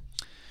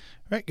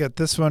 All right, got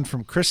this one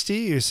from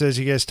Christy, who says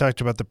you guys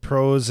talked about the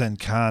pros and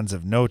cons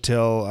of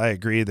no-till. I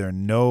agree, there are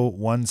no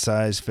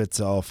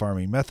one-size-fits-all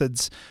farming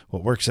methods.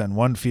 What works on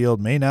one field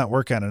may not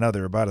work on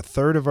another. About a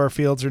third of our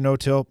fields are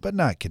no-till, but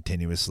not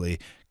continuously.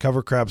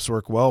 Cover crops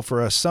work well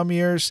for us some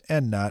years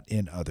and not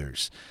in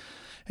others.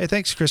 Hey,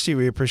 thanks, Christy.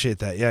 We appreciate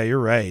that. Yeah, you're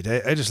right.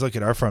 I just look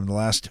at our farm the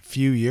last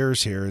few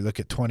years here. Look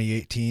at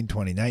 2018,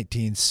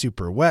 2019,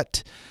 super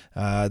wet.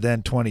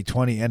 Then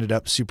 2020 ended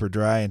up super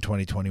dry, and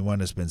 2021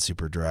 has been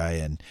super dry.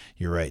 And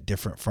you're right,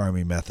 different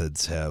farming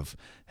methods have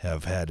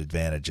had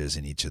advantages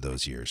in each of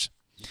those years.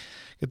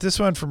 Get this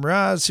one from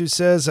Roz, who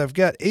says, I've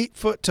got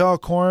 8-foot-tall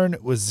corn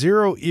with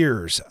 0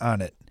 ears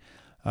on it.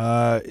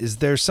 Is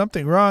there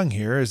something wrong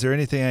here? Is there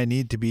anything I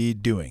need to be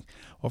doing?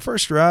 Well,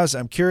 first, Roz,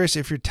 I'm curious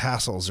if your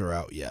tassels are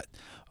out yet.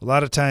 A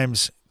lot of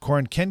times,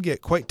 corn can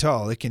get quite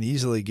tall. It can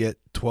easily get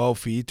 12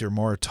 feet or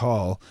more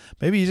tall.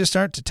 Maybe you just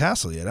aren't to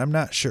tassel yet. I'm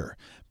not sure.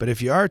 But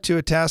if you are to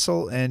a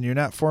tassel and you're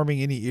not forming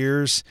any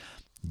ears,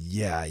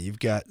 yeah, you've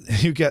got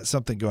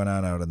something going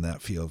on out in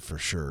that field for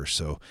sure.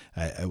 So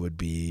I would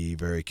be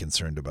very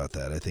concerned about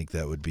that. I think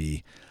that would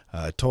be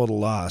a total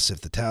loss if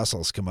the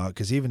tassels come out,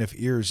 because even if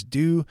ears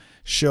do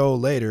show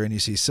later and you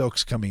see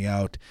silks coming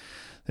out,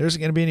 there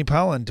isn't going to be any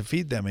pollen to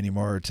feed them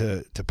anymore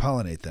to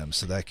pollinate them,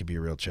 so that could be a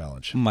real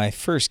challenge. My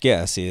first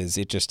guess is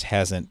it just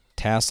hasn't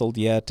tasseled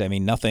yet. I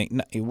mean,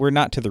 we're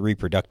not to the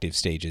reproductive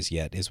stages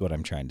yet, is what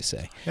I'm trying to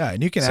say. Yeah,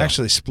 and you can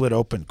actually split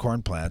open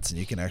corn plants, and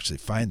you can actually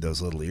find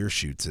those little ear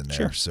shoots in there.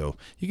 Sure. So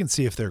you can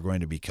see if they're going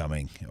to be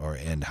coming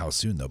and how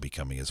soon they'll be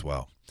coming as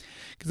well.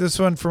 This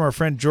one from our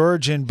friend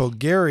George in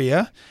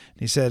Bulgaria.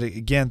 He said,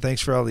 again,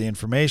 thanks for all the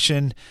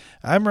information.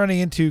 I'm running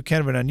into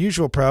kind of an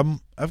unusual problem.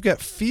 I've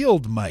got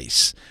field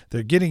mice.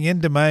 They're getting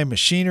into my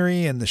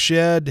machinery in the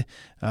shed.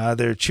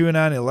 They're chewing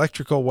on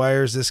electrical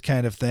wires, this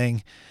kind of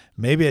thing.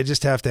 Maybe I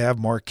just have to have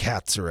more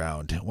cats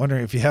around.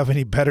 Wondering if you have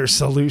any better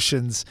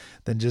solutions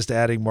than just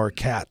adding more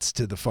cats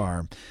to the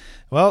farm.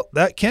 Well,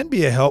 that can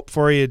be a help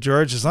for you,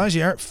 George, as long as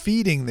you aren't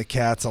feeding the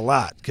cats a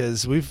lot,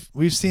 because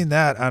we've seen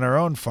that on our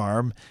own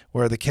farm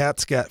where the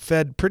cats got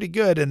fed pretty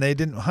good and they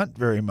didn't hunt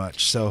very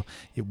much. So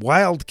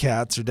wild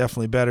cats are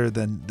definitely better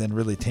than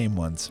really tame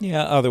ones.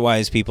 Yeah,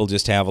 otherwise people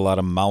just have a lot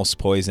of mouse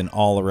poison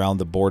all around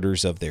the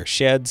borders of their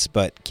sheds.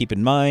 But keep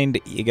in mind,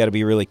 you got to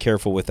be really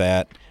careful with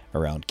that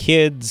around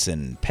kids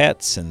and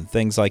pets and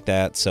things like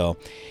that. So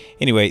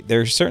anyway,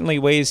 there's certainly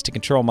ways to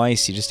control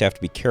mice. You just have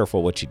to be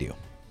careful what you do.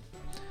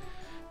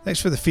 Thanks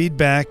for the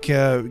feedback.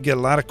 We get a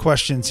lot of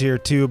questions here,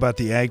 too, about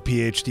the Ag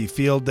PhD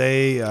Field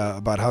Day,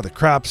 about how the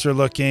crops are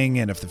looking,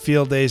 and if the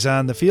field day's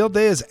on. The field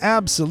day is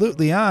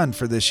absolutely on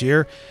for this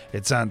year.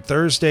 It's on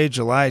Thursday,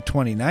 July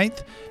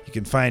 29th. You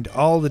can find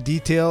all the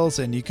details,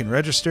 and you can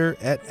register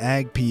at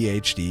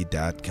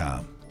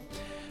agphd.com.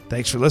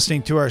 Thanks for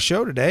listening to our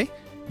show today.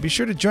 Be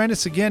sure to join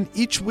us again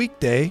each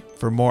weekday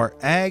for more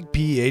Ag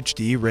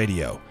PhD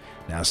Radio.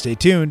 Now stay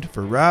tuned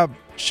for Rob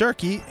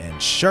Sharkey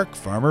and Shark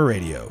Farmer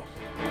Radio.